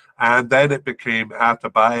first, and then it became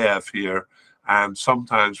Atabayev here. And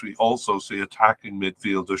sometimes we also see attacking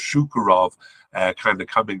midfielder Shukurov kind of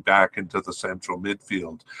coming back into the central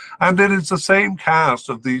midfield. And it is the same cast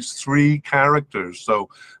of these 3 characters. So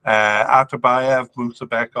Atabayev,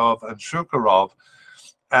 Musabekov, and Shukurov.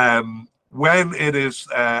 When it is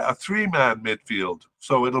a 3-man midfield,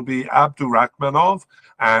 so it'll be Abdurakhmanov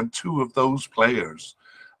and 2 of those players.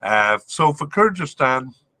 So for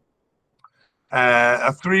Kyrgyzstan,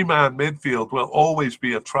 a 3-man midfield will always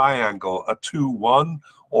be a triangle, a 2-1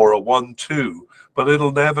 or a 1-2, but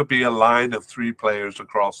it'll never be a line of 3 players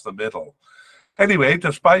across the middle. Anyway,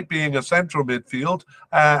 despite being a central midfield,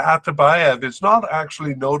 Atabayev is not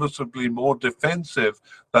actually noticeably more defensive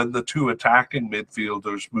than the 2 attacking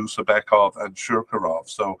midfielders, Musabekov and Shukurov.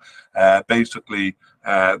 So basically,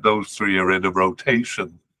 those 3 are in a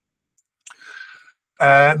rotation.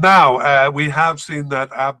 Now, we have seen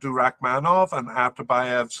that Abdurakhmanov and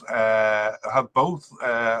Atabayev have both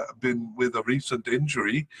been with a recent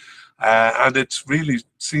injury, and it's really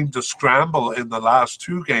seemed to scramble in the last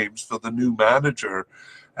 2 games for the new manager.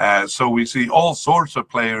 So we see all sorts of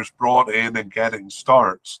players brought in and getting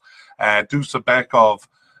starts. Dusabekov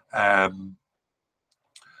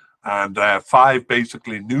and 5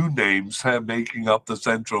 basically new names making up the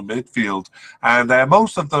central midfield, and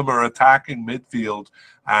most of them are attacking midfield,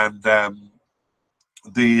 and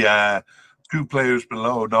the 2 players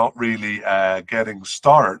below not really getting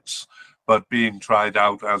starts but being tried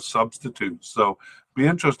out as substitutes. So be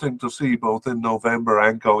interesting to see both in November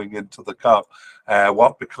and going into the Cup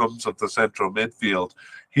what becomes of the central midfield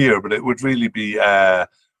here. But it would really be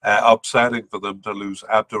upsetting for them to lose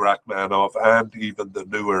Abdurakhmanov and even the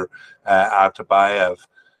newer Atabayev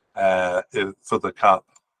for the Cup.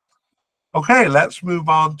 Okay, let's move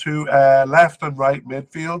on to left and right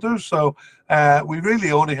midfielders. So we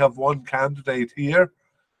really only have one candidate here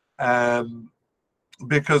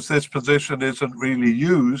because this position isn't really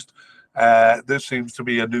used. This seems to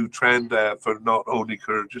be a new trend for not only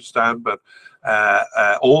Kyrgyzstan, but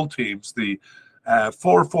all teams. The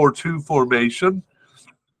 4-4-2 formation.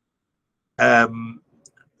 The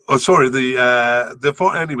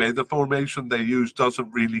formation they use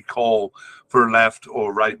doesn't really call for left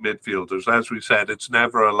or right midfielders. As we said, it's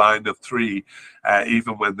never a line of three,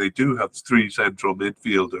 even when they do have three central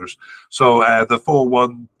midfielders. So the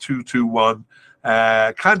 4-1-2-2-1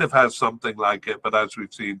 kind of has something like it, but as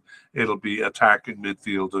we've seen, it'll be attacking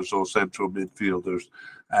midfielders or central midfielders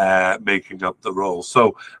making up the role.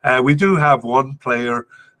 So we do have one player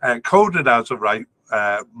coded as a right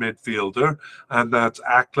midfielder, and that's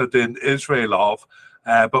Akladin Israilov.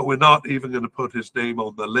 But we're not even going to put his name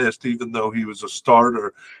on the list, even though he was a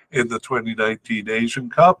starter in the 2019 Asian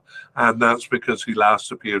Cup, and that's because he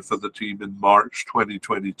last appeared for the team in March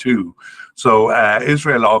 2022. So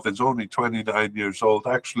Israilov is only 29 years old.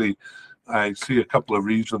 Actually, I see a couple of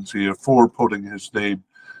reasons here for putting his name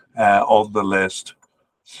on the list.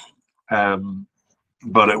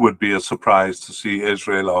 But it would be a surprise to see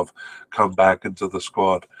Israilov come back into the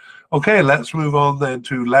squad. Okay, let's move on then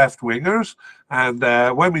to left wingers. And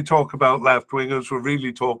when we talk about left wingers, we're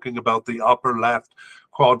really talking about the upper left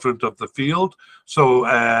quadrant of the field. So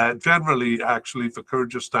generally, actually, for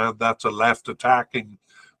Kyrgyzstan, that's a left attacking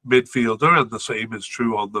midfielder, and the same is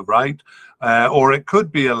true on the right. Or it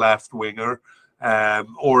could be a left winger,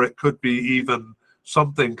 or it could be even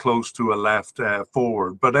something close to a left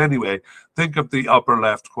forward. But anyway, think of the upper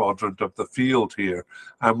left quadrant of the field here.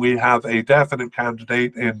 And we have a definite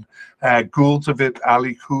candidate in Gulzavit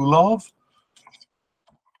Alikulov,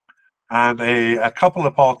 and a couple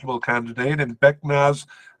of possible candidates in Beknaz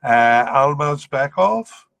Almazbekov.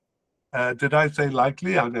 Did I say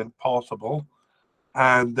likely? I meant possible.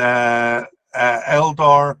 And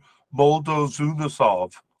Eldar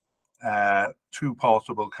Moldozunasov. Two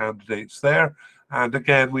possible candidates there. And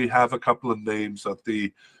again, we have a couple of names at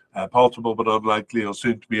the possible but unlikely or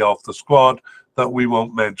soon to be off the squad that we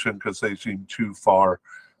won't mention because they seem too far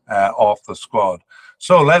off the squad.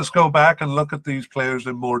 So let's go back and look at these players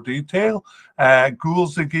in more detail.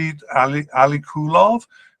 Gulzigit Alikulov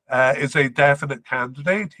is a definite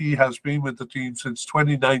candidate. He has been with the team since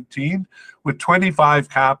 2019 with 25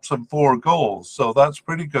 caps and 4 goals. So that's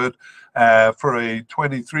pretty good for a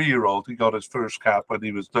 23-year-old. He got his first cap when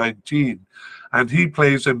he was 19. And he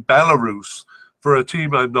plays in Belarus for a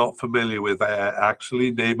team I'm not familiar with,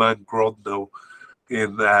 actually, Neman Grodno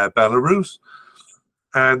in Belarus.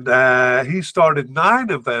 And he started 9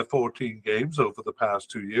 of their 14 games over the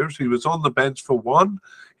past 2 years. He was on the bench for 1.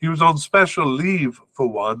 He was on special leave for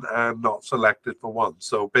 1 and not selected for 1.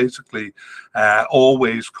 So basically,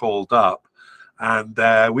 always called up. And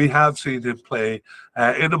we have seen him play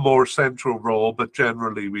in a more central role, but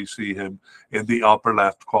generally we see him in the upper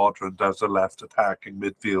left quadrant as a left attacking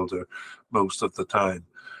midfielder most of the time.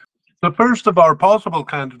 The first of our possible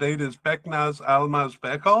candidate is Beknaz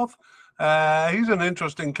Almazbekov. He's an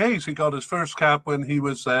interesting case. He got his first cap when he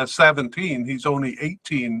was 17. He's only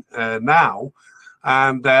 18 now,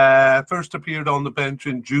 and first appeared on the bench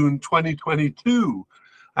in June 2022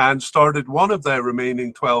 and started one of their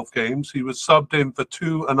remaining 12 games. He was subbed in for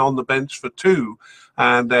 2 and on the bench for 2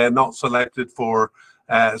 and not selected for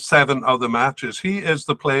 7 other matches. He is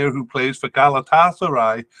the player who plays for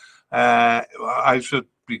Galatasaray. I should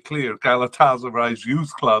be clear, Galatasaray's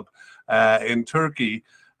youth club in Turkey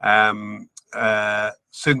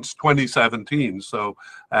since 2017. So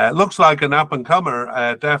looks like an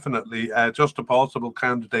up-and-comer, definitely just a possible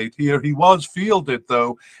candidate here. He was fielded,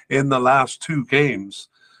 though, in the last 2 games.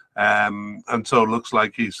 And so it looks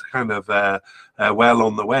like he's kind of well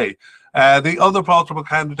on the way. The other possible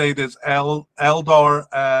candidate is Eldar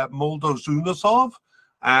Moldozunasov,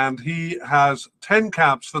 and he has 10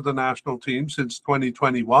 caps for the national team since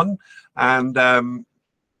 2021 and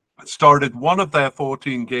started one of their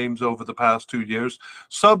 14 games over the past 2 years,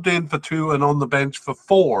 subbed in for 2 and on the bench for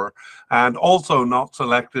 4, and also not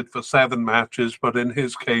selected for 7 matches, but in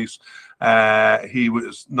his case, he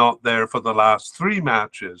was not there for the last 3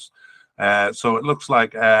 matches. So it looks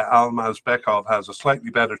like Almazbekov has a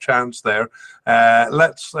slightly better chance there.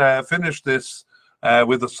 Let's finish this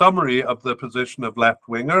with a summary of the position of left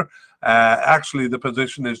winger. Actually, the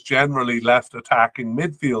position is generally left attacking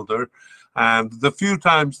midfielder, and the few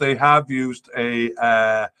times they have used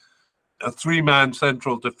a three-man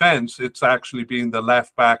central defense, it's actually been the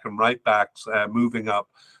left back and right backs moving up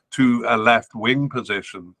to a left wing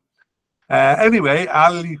position. Anyway,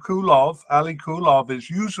 Ali Kulov is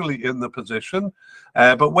usually in the position,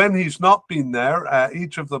 but when he's not been there,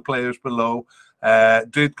 each of the players below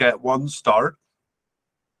did get one start.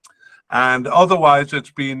 And otherwise,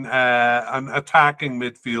 it's been an attacking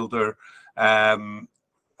midfielder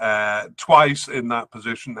twice in that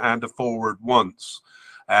position and a forward once.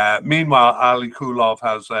 Meanwhile, Ali Kulov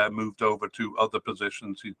has moved over to other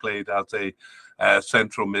positions. He played as a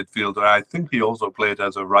central midfielder. I think he also played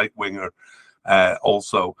as a right winger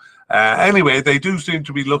also. Anyway, they do seem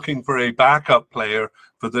to be looking for a backup player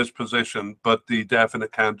for this position, but the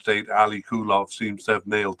definite candidate, Ali Kulov, seems to have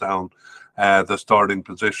nailed down the starting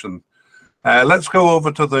position. Let's go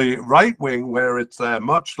over to the right wing, where it's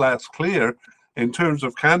much less clear. In terms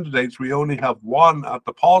of candidates, we only have one at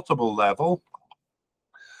the possible level,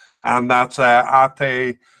 and that's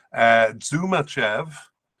Ate Zumachev.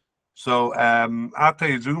 So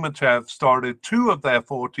Ate Zumachev started 2 of their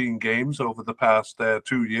 14 games over the past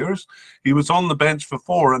 2 years. He was on the bench for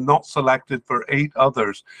 4 and not selected for 8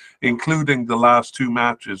 others, including the last 2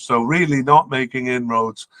 matches. So really not making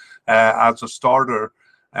inroads as a starter,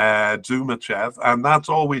 Zumachev. And that's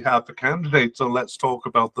all we have for candidates. So let's talk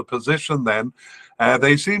about the position then.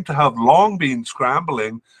 They seem to have long been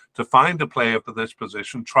scrambling to find a player for this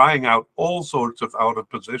position, trying out all sorts of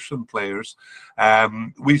out-of-position players.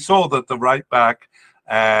 We saw that the right back,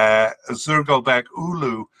 Zergobek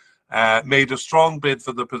Ulu, made a strong bid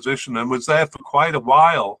for the position and was there for quite a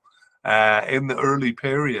while in the early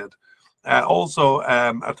period. Also,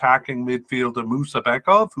 attacking midfielder Musa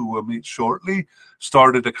Bekov, who we'll meet shortly,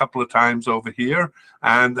 started a couple of times over here.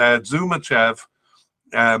 And Zumachev,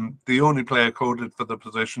 the only player coded for the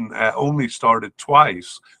position, only started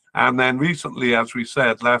twice. And then recently, as we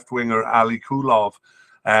said, left winger Ali Kulov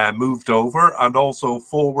moved over, and also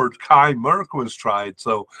forward Kai Merk was tried.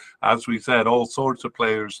 So, as we said, all sorts of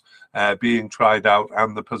players being tried out,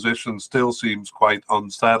 and the position still seems quite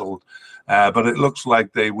unsettled. But it looks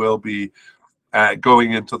like they will be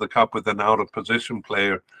going into the cup with an out-of-position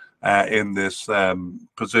player in this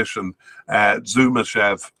position.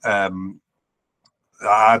 Zumachev,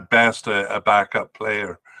 at best, a backup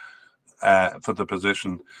player for the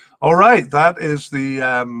position. All right, that is the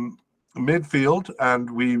midfield,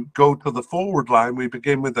 and we go to the forward line. We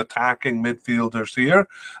begin with attacking midfielders here,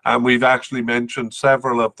 and we've actually mentioned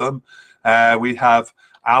several of them. We have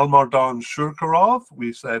Almardon Shurkarov.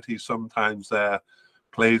 We said he sometimes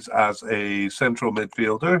plays as a central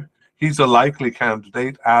midfielder. He's a likely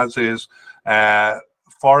candidate, as is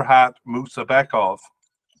Farhat Musabekov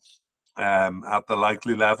at the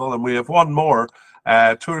likely level. And we have one more,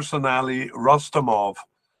 Tursunali Rostomov,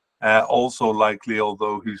 also likely,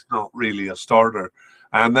 although he's not really a starter.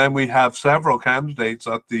 And then we have several candidates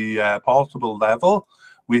at the possible level.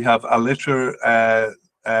 We have Alisher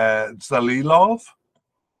Zalilov,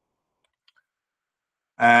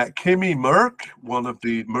 Kimi Merk, one of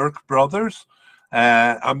the Merk brothers,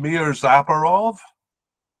 Amir Zaparov,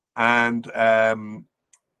 and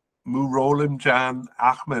Murolimjan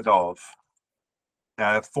Akhmedov.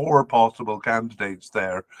 4 possible candidates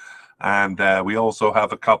there. And we also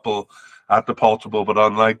have a couple at the possible but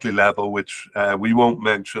unlikely level, which we won't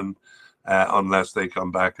mention unless they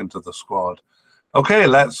come back into the squad. Okay,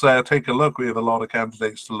 let's take a look. We have a lot of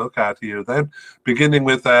candidates to look at here then, beginning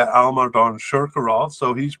with Almardon Shurkarov.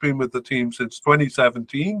 So he's been with the team since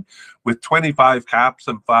 2017 with 25 caps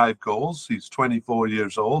and 5 goals. He's 24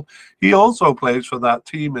 years old. He also plays for that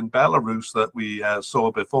team in Belarus that we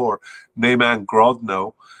saw before, Neyman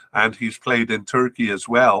Grodno, and he's played in Turkey as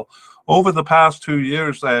well. Over the past 2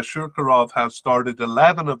 years, Shurkarov has started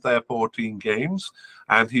 11 of their 14 games,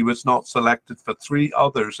 and he was not selected for 3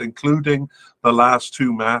 others, including the last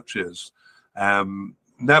 2 matches.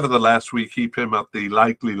 Nevertheless, we keep him at the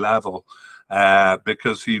likely level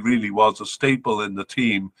because he really was a staple in the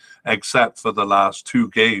team, except for the last 2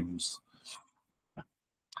 games.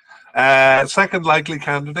 Second likely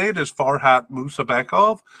candidate is Farhat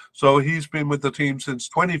Musabekov. So he's been with the team since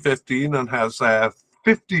 2015 and has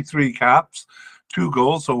 53 caps, 2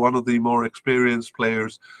 goals, so one of the more experienced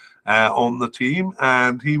players on the team.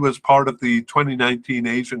 And he was part of the 2019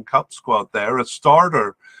 Asian Cup squad there, a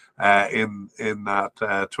starter in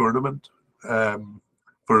that tournament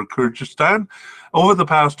for Kyrgyzstan. Over the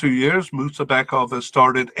past 2 years, Musabekov has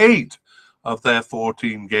started 8 of their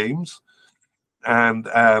 14 games. And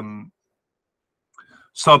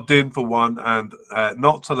subbed in for one and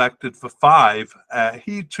not selected for five.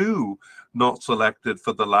 He too not selected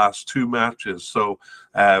for the last two matches. So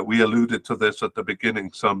we alluded to this at the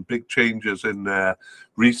beginning, some big changes in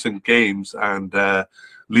recent games, and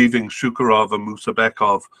leaving Shukurov and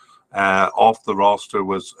Musabekov off the roster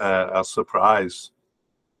was a surprise.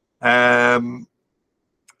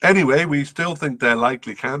 Anyway, we still think they're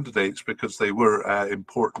likely candidates because they were an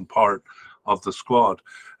important part of the squad.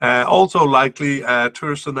 Also likely,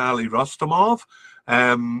 Tursunali Rustamov.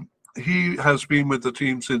 He has been with the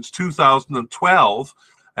team since 2012,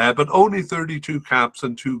 but only 32 caps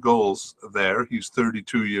and 2 goals there. He's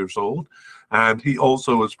 32 years old, and he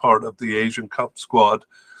also is part of the Asian Cup squad,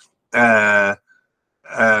 but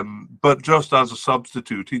just as a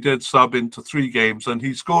substitute. He did sub into 3 games, and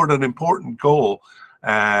he scored an important goal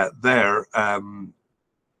there,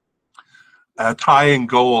 a tying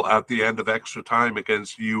goal at the end of extra time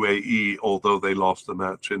against UAE, although they lost the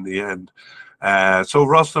match in the end. So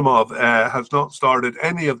Rustamov has not started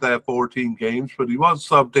any of their 14 games, but he was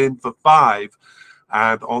subbed in for 5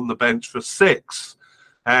 and on the bench for 6.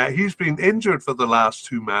 He's been injured for the last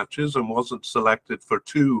 2 matches and wasn't selected for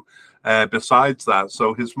 2 besides that.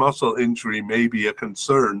 So his muscle injury may be a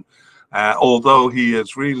concern, although he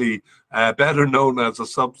is really better known as a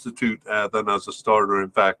substitute than as a starter.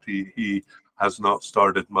 In fact, he has not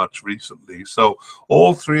started much recently. So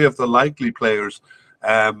all 3 of the likely players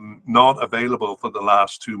not available for the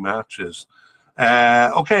last 2 matches.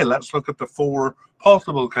 Okay, let's look at the 4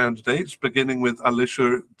 possible candidates, beginning with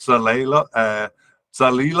Alisher Zalilov.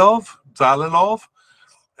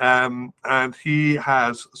 And he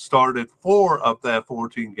has started 4 of their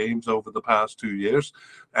 14 games over the past 2 years,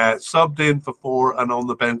 subbed in for 4 and on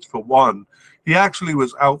the bench for 1. He actually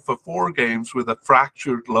was out for 4 games with a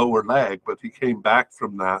fractured lower leg, but he came back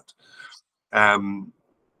from that.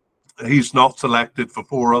 He's not selected for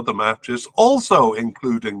 4 other matches, also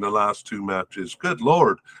including the last 2 matches. Good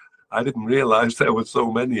Lord, I didn't realize there were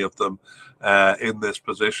so many of them in this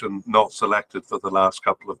position not selected for the last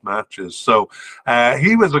couple of matches. So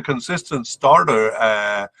he was a consistent starter.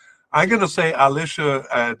 I'm going to say Alisher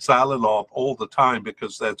Zalilov all the time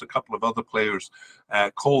because there's a couple of other players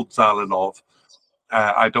called Zalilov.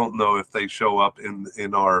 I don't know if they show up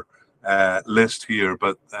in our list here,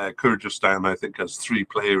 but Kyrgyzstan, I think, has 3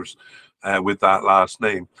 players with that last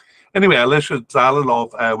name. Anyway, Alisher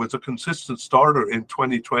Zalilov was a consistent starter in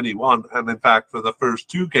 2021, and in fact for the first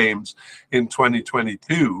 2 games in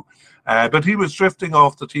 2022. But he was drifting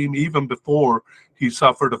off the team even before he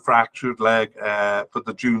suffered a fractured leg for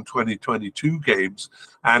the June 2022 games,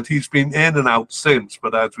 and he's been in and out since,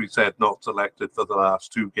 but as we said, not selected for the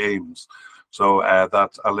last 2 games. So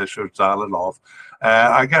that's Alisher Zalilov.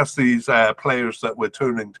 I guess these players that we're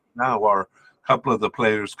turning to now are a couple of the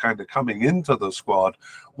players kind of coming into the squad.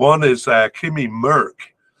 One is Kimi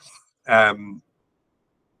Merk.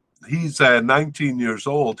 He's 19 years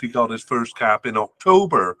old. He got his first cap in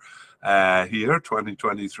October here,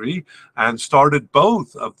 2023, and started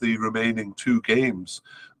both of the remaining 2 games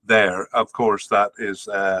there. Of course, that is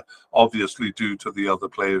obviously due to the other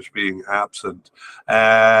players being absent.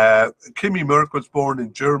 Kimi Merk was born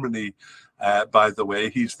in Germany, by the way.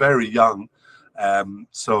 He's very young,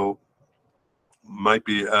 so might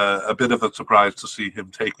be a bit of a surprise to see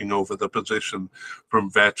him taking over the position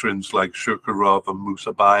from veterans like Shukurov and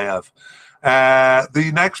Musabayev.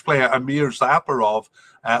 The next player, Amir Zaparov,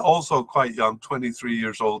 also quite young, 23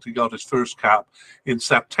 years old. He got his first cap in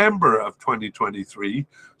September of 2023.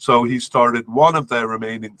 So he started 1 of their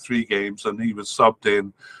remaining 3 games, and he was subbed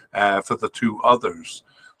in for the 2 others.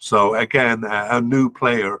 So again, a new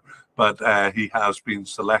player, but he has been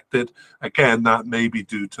selected. Again, that may be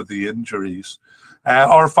due to the injuries.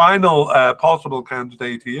 Our final possible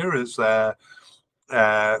candidate here is Murolijan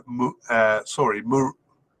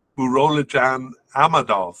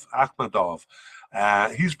Akhmadov.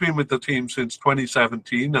 He's been with the team since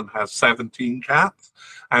 2017 and has 17 caps,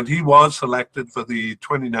 and he was selected for the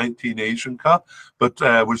 2019 Asian Cup, but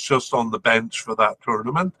was just on the bench for that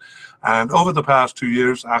tournament. And over the past 2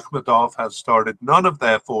 years, Akhmadov has started none of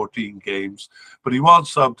their 14 games, but he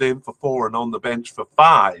was subbed in for 4 and on the bench for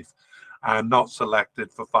 5, and not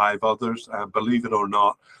selected for 5 others. And believe it or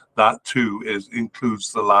not, that too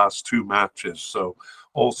includes the last 2 matches. So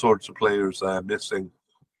all sorts of players missing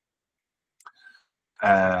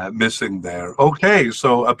there. Okay,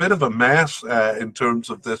 so a bit of a mess in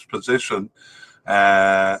terms of this position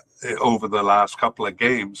over the last couple of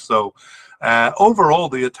games. So overall,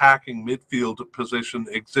 the attacking midfield position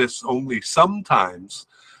exists only sometimes.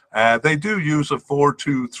 They do use a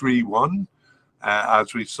 4-2-3-1,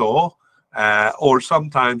 as we saw. or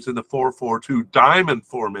sometimes in a 4-4-2 diamond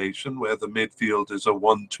formation where the midfield is a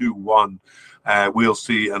 1-2-1. We'll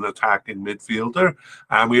see an attacking midfielder,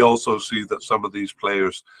 and we also see that some of these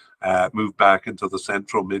players move back into the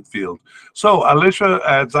central midfield. So Alisher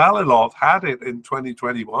Zalilov had it in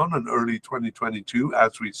 2021 and early 2022,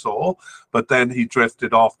 as we saw, but then he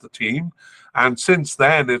drifted off the team. And since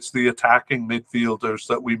then, it's the attacking midfielders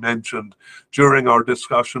that we mentioned during our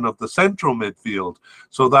discussion of the central midfield.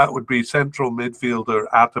 So that would be central midfielder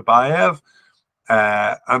Atabayev,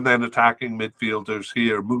 and then attacking midfielders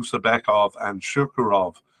here, Musabekov and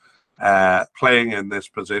Shukurov, playing in this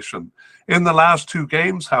position. In the last two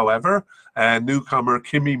games, however, newcomer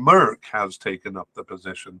Kimi Merck has taken up the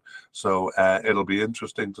position. So it'll be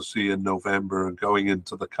interesting to see in November and going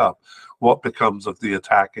into the Cup what becomes of the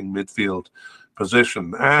attacking midfield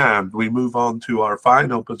position. And we move on to our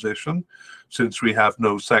final position, since we have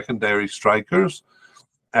no secondary strikers,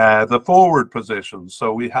 the forward position.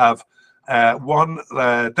 So we have one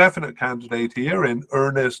definite candidate here in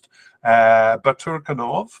Ernest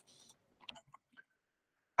Baturkanov.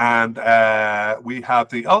 And we have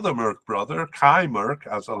the other Merck brother, Kai Merck,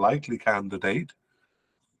 as a likely candidate.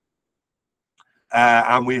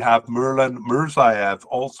 And we have Merlin Mirzaev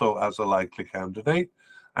also as a likely candidate.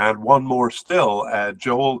 And one more still,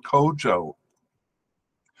 Joel Kojo.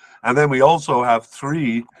 And then we also have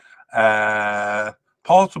three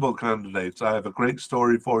possible candidates. I have a great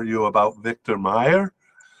story for you about Victor Meyer.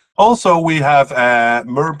 Also, we have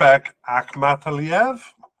Mirbek Akhmataliev.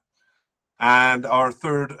 And our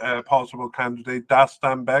third possible candidate,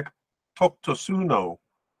 Dastanbek Toktosuno.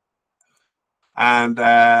 And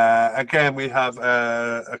again, we have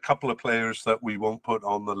a couple of players that we won't put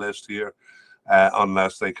on the list here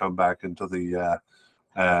unless they come back into the,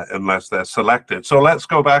 unless they're selected. So let's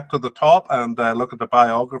go back to the top and look at the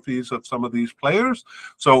biographies of some of these players.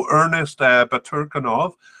 So Ernest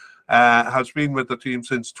Baturkanov has been with the team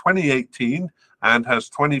since 2018. And has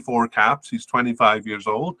 24 caps. He's 25 years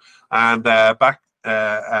old. And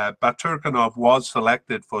Baturkanov was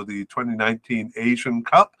selected for the 2019 Asian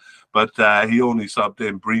Cup, but he only subbed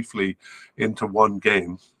in briefly into one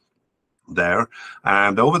game there.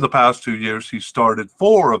 And over the past 2 years, he started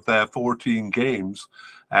 4 of their 14 games.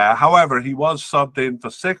 However, he was subbed in for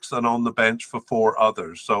 6 and on the bench for 4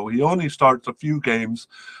 others. So he only starts a few games,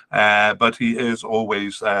 but he is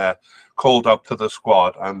always called up to the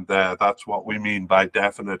squad, and that's what we mean by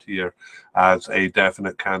definite here, as a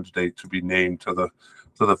definite candidate to be named to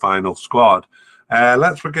the final squad.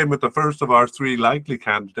 Let's begin with the first of our 3 likely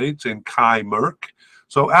candidates in Kai Merck.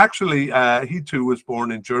 So actually, he too was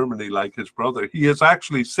born in Germany like his brother. He is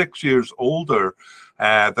actually 6 years older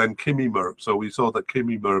than Kimi Merck. So we saw that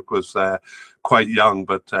Kimi Merck was quite young,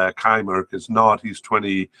 but Kai Merck is not. He's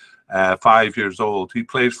 25 years old. He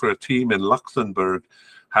plays for a team in Luxembourg,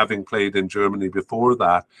 having played in Germany before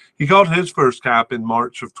that. He got his first cap in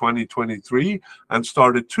March of 2023 and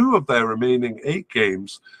started 2 of their remaining 8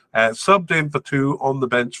 games, subbed in for 2, on the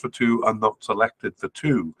bench for 2, and not selected for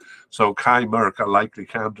 2. So Kai Merck, a likely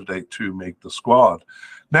candidate to make the squad.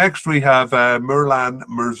 Next, we have Merlan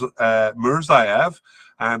Mirzaev,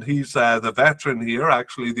 and he's the veteran here,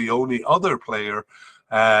 actually the only other player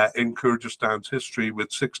in Kyrgyzstan's history with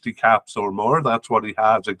 60 caps or more. That's what he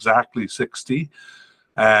has, exactly 60.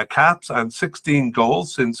 Caps and 16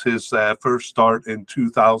 goals since his first start in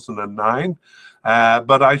 2009.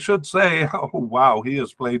 But I should say, oh, wow, he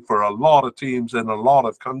has played for a lot of teams in a lot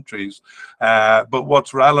of countries. But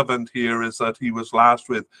what's relevant here is that he was last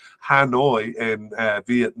with Hanoi in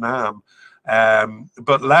Vietnam,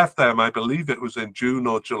 but left them, I believe it was in June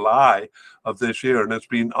or July of this year, and it's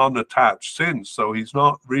been unattached since. So he's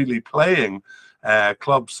not really playing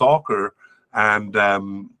club soccer, and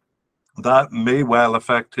that may well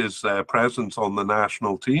affect his presence on the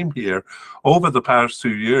national team here. Over the past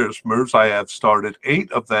 2 years, Mirzaev started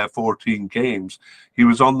 8 of their 14 games. He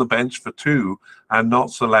was on the bench for 2 and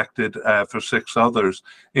not selected for 6 others,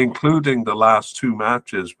 including the last 2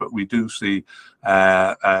 matches. But we do see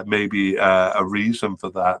maybe a reason for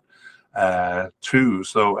that too.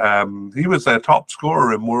 So he was their top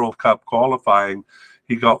scorer in World Cup qualifying.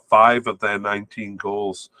 He got 5 of their 19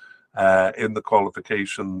 goals in the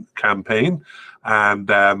qualification campaign, and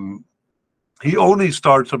he only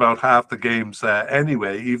starts about half the games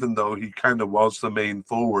anyway, even though he kind of was the main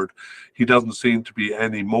forward. He doesn't seem to be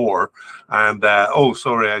anymore. And oh,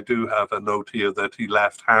 sorry, I do have a note here that he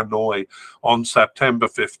left Hanoi on September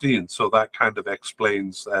 15th, so that kind of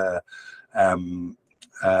explains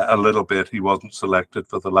a little bit. He wasn't selected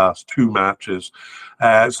for the last 2 matches.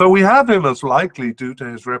 So we have him as likely due to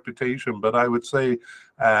his reputation, but I would say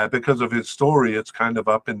because of his story, it's kind of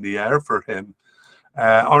up in the air for him.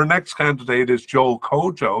 Our next candidate is Joel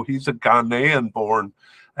Kojo. He's a Ghanaian-born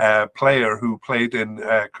player who played in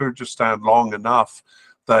Kyrgyzstan long enough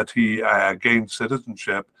that he gained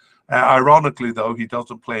citizenship. Ironically, though, he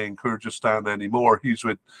doesn't play in Kyrgyzstan anymore. He's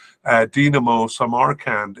with Dinamo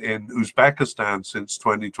Samarkand in Uzbekistan since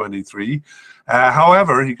 2023.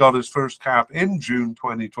 However, he got his first cap in June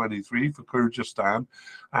 2023 for Kyrgyzstan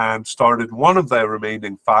and started one of their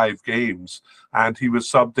remaining 5 games, and he was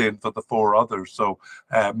subbed in for the 4 others, so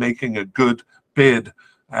making a good bid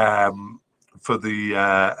for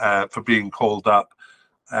being called up.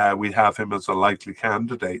 We have him as a likely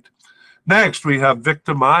candidate. Next, we have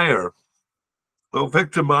Victor Meyer. Well,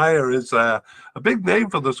 Victor Meyer is a big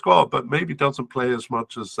name for the squad, but maybe doesn't play as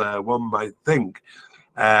much as one might think.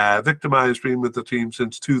 Victor Meyer has been with the team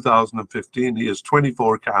since 2015. He has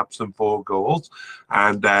 24 caps and 4 goals.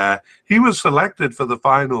 And he was selected for the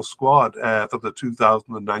final squad for the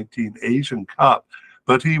 2019 Asian Cup,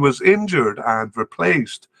 but he was injured and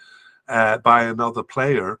replaced by another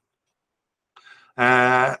player.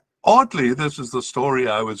 Oddly, this is the story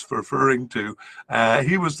I was referring to.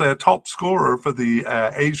 He was their top scorer for the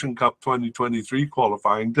Asian Cup 2023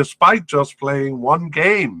 qualifying, despite just playing 1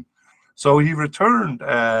 game. So he returned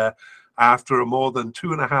after a more than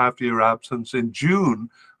 2.5-year absence in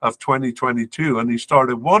June of 2022, and he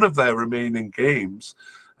started one of their remaining games.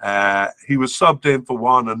 He was subbed in for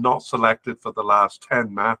 1 and not selected for the last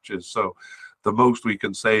 10 matches. So the most we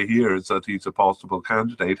can say here is that he's a possible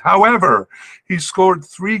candidate. However, he scored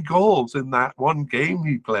 3 goals in that 1 game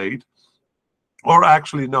he played. Or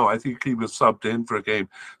actually, no, I think he was subbed in for a game.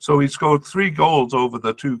 So he scored 3 goals over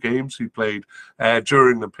the 2 games he played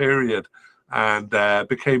during the period, and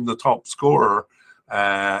became the top scorer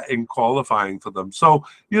in qualifying for them. So,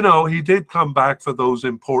 you know, he did come back for those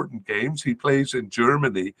important games. He plays in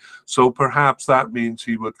Germany, so perhaps that means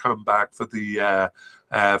he would come back for the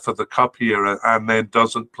cup here, and then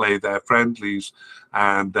doesn't play their friendlies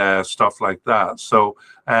and stuff like that. So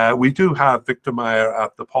we do have Victor Meyer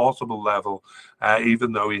at the possible level,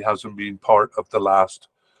 even though he hasn't been part of the last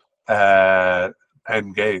 10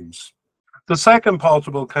 games. The second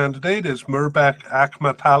possible candidate is Mirbek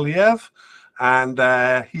Akhmataliev, and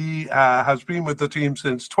he has been with the team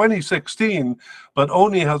since 2016, but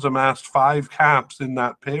only has amassed 5 caps in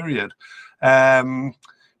that period.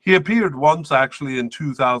 He appeared once actually in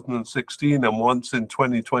 2016 and once in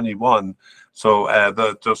 2021. So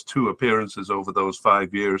just 2 appearances over those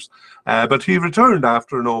 5 years. But he returned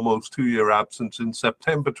after an almost 2-year absence in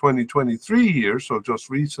September 2023 here, so just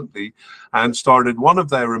recently, and started one of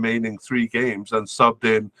their remaining 3 games and subbed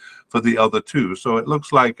in for the other 2. So it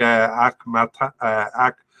looks like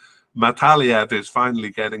Akhmataliev is finally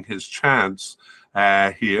getting his chance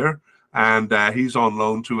here. And he's on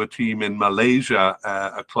loan to a team in Malaysia,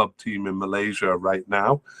 a club team in Malaysia right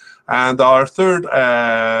now. And our third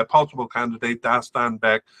possible candidate,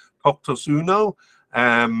 Dastanbek Toktosuno,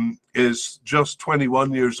 is just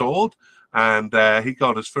 21 years old. And he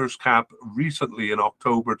got his first cap recently in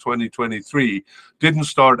October 2023. Didn't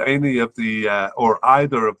start any of the, or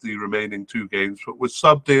either of the remaining 2 games, but was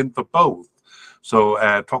subbed in for both. So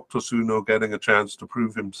Toktosuno getting a chance to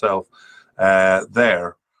prove himself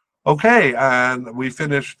there. Okay, and we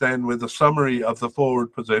finished then with a summary of the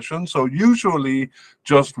forward position. So usually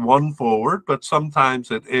just 1 forward, but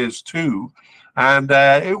sometimes it is 2. And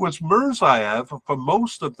it was Mirzaev for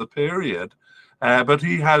most of the period, but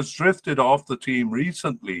he has drifted off the team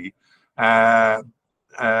recently.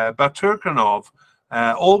 Baturkanov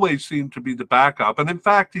always seemed to be the backup, and in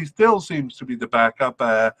fact, he still seems to be the backup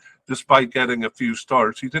despite getting a few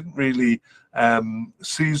starts. He didn't really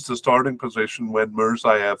seize the starting position when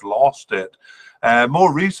Mirzaev lost it.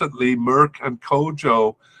 More recently, Mirk and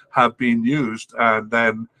Kojo have been used, and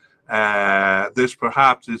then this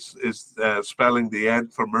perhaps is spelling the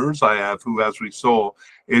end for Mirzaev, who, as we saw,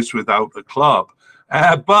 is without a club.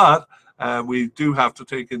 But we do have to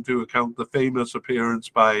take into account the famous appearance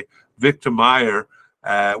by Victor Meyer,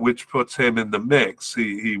 which puts him in the mix.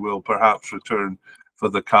 He will perhaps return for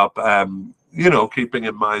the cup, you know, keeping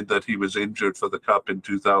in mind that he was injured for the cup in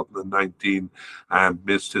 2019 and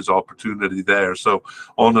missed his opportunity there. So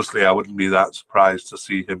honestly, I wouldn't be that surprised to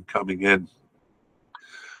see him coming in.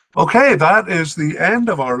 Okay, that is the end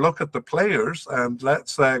of our look at the players, and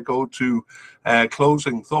let's go to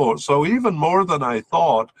closing thoughts. So even more than I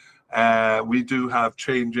thought, we do have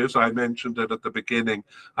changes. I mentioned it at the beginning,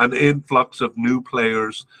 an influx of new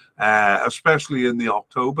players, especially in the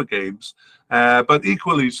October games. but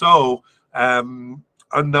equally so,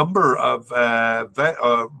 a number of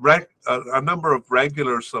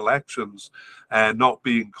regular selections not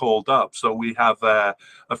being called up. So we have a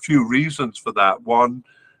few reasons for that. One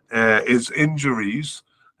is injuries.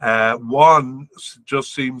 One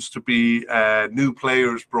just seems to be new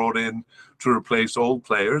players brought in to replace old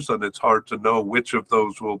players, and it's hard to know which of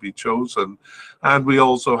those will be chosen. And we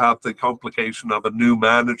also have the complication of a new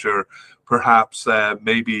manager, perhaps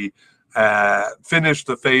maybe finish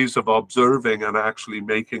the phase of observing and actually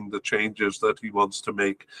making the changes that he wants to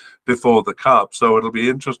make before the Cup. So it'll be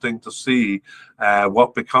interesting to see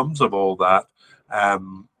what becomes of all that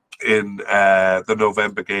in the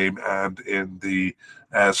November game and in the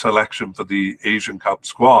selection for the Asian Cup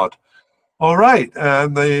squad. All right,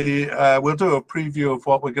 and we'll do a preview of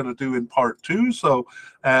what we're going to do in part 2. So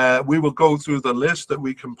we will go through the list that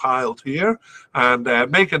we compiled here and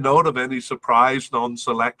make a note of any surprise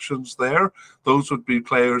non-selections there. Those would be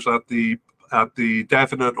players at the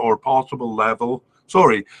definite or possible level,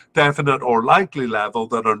 definite or likely level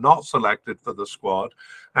that are not selected for the squad,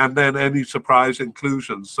 and then any surprise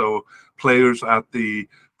inclusions. So players at the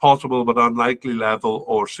possible but unlikely level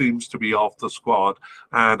or seems to be off the squad.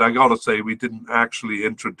 And I gotta say, we didn't actually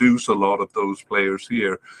introduce a lot of those players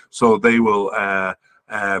here, so they will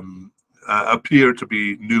appear to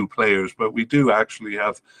be new players, but we do actually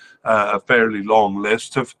have a fairly long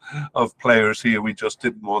list of players here. We just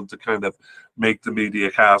didn't want to kind of make the media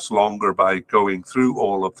cast longer by going through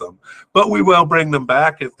all of them, but we will bring them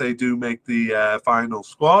back if they do make the final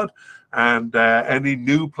squad. And any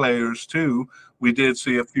new players too. We did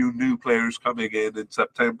see a few new players coming in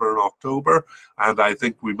September and October, and I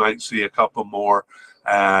think we might see a couple more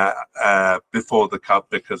before the Cup,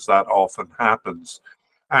 because that often happens.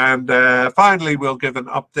 And finally, we'll give an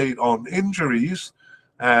update on injuries.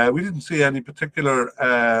 We didn't see any particular...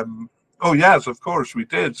 oh, yes, of course, we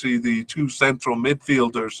did see the 2 central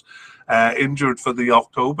midfielders injured for the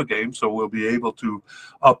October game, so we'll be able to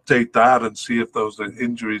update that and see if those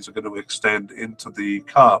injuries are going to extend into the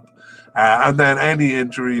Cup. And then any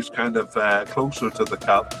injuries kind of closer to the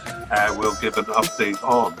Cup, we'll give an update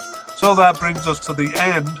on. So that brings us to the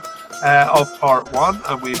end of part 1,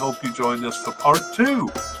 and we hope you join us for part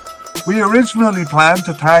 2. We originally planned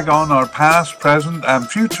to tag on our past, present and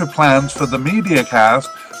future plans for the media cast,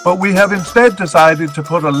 but we have instead decided to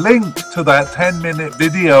put a link to that 10-minute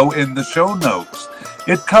video in the show notes.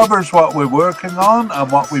 It covers what we're working on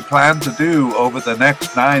and what we plan to do over the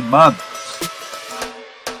next 9 months.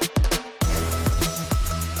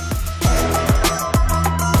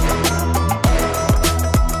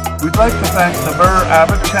 We'd like to thank Namur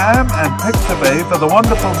Abidcham and Pixabay for the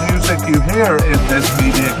wonderful music you hear in this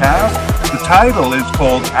media cast. The title is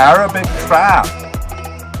called Arabic Trap.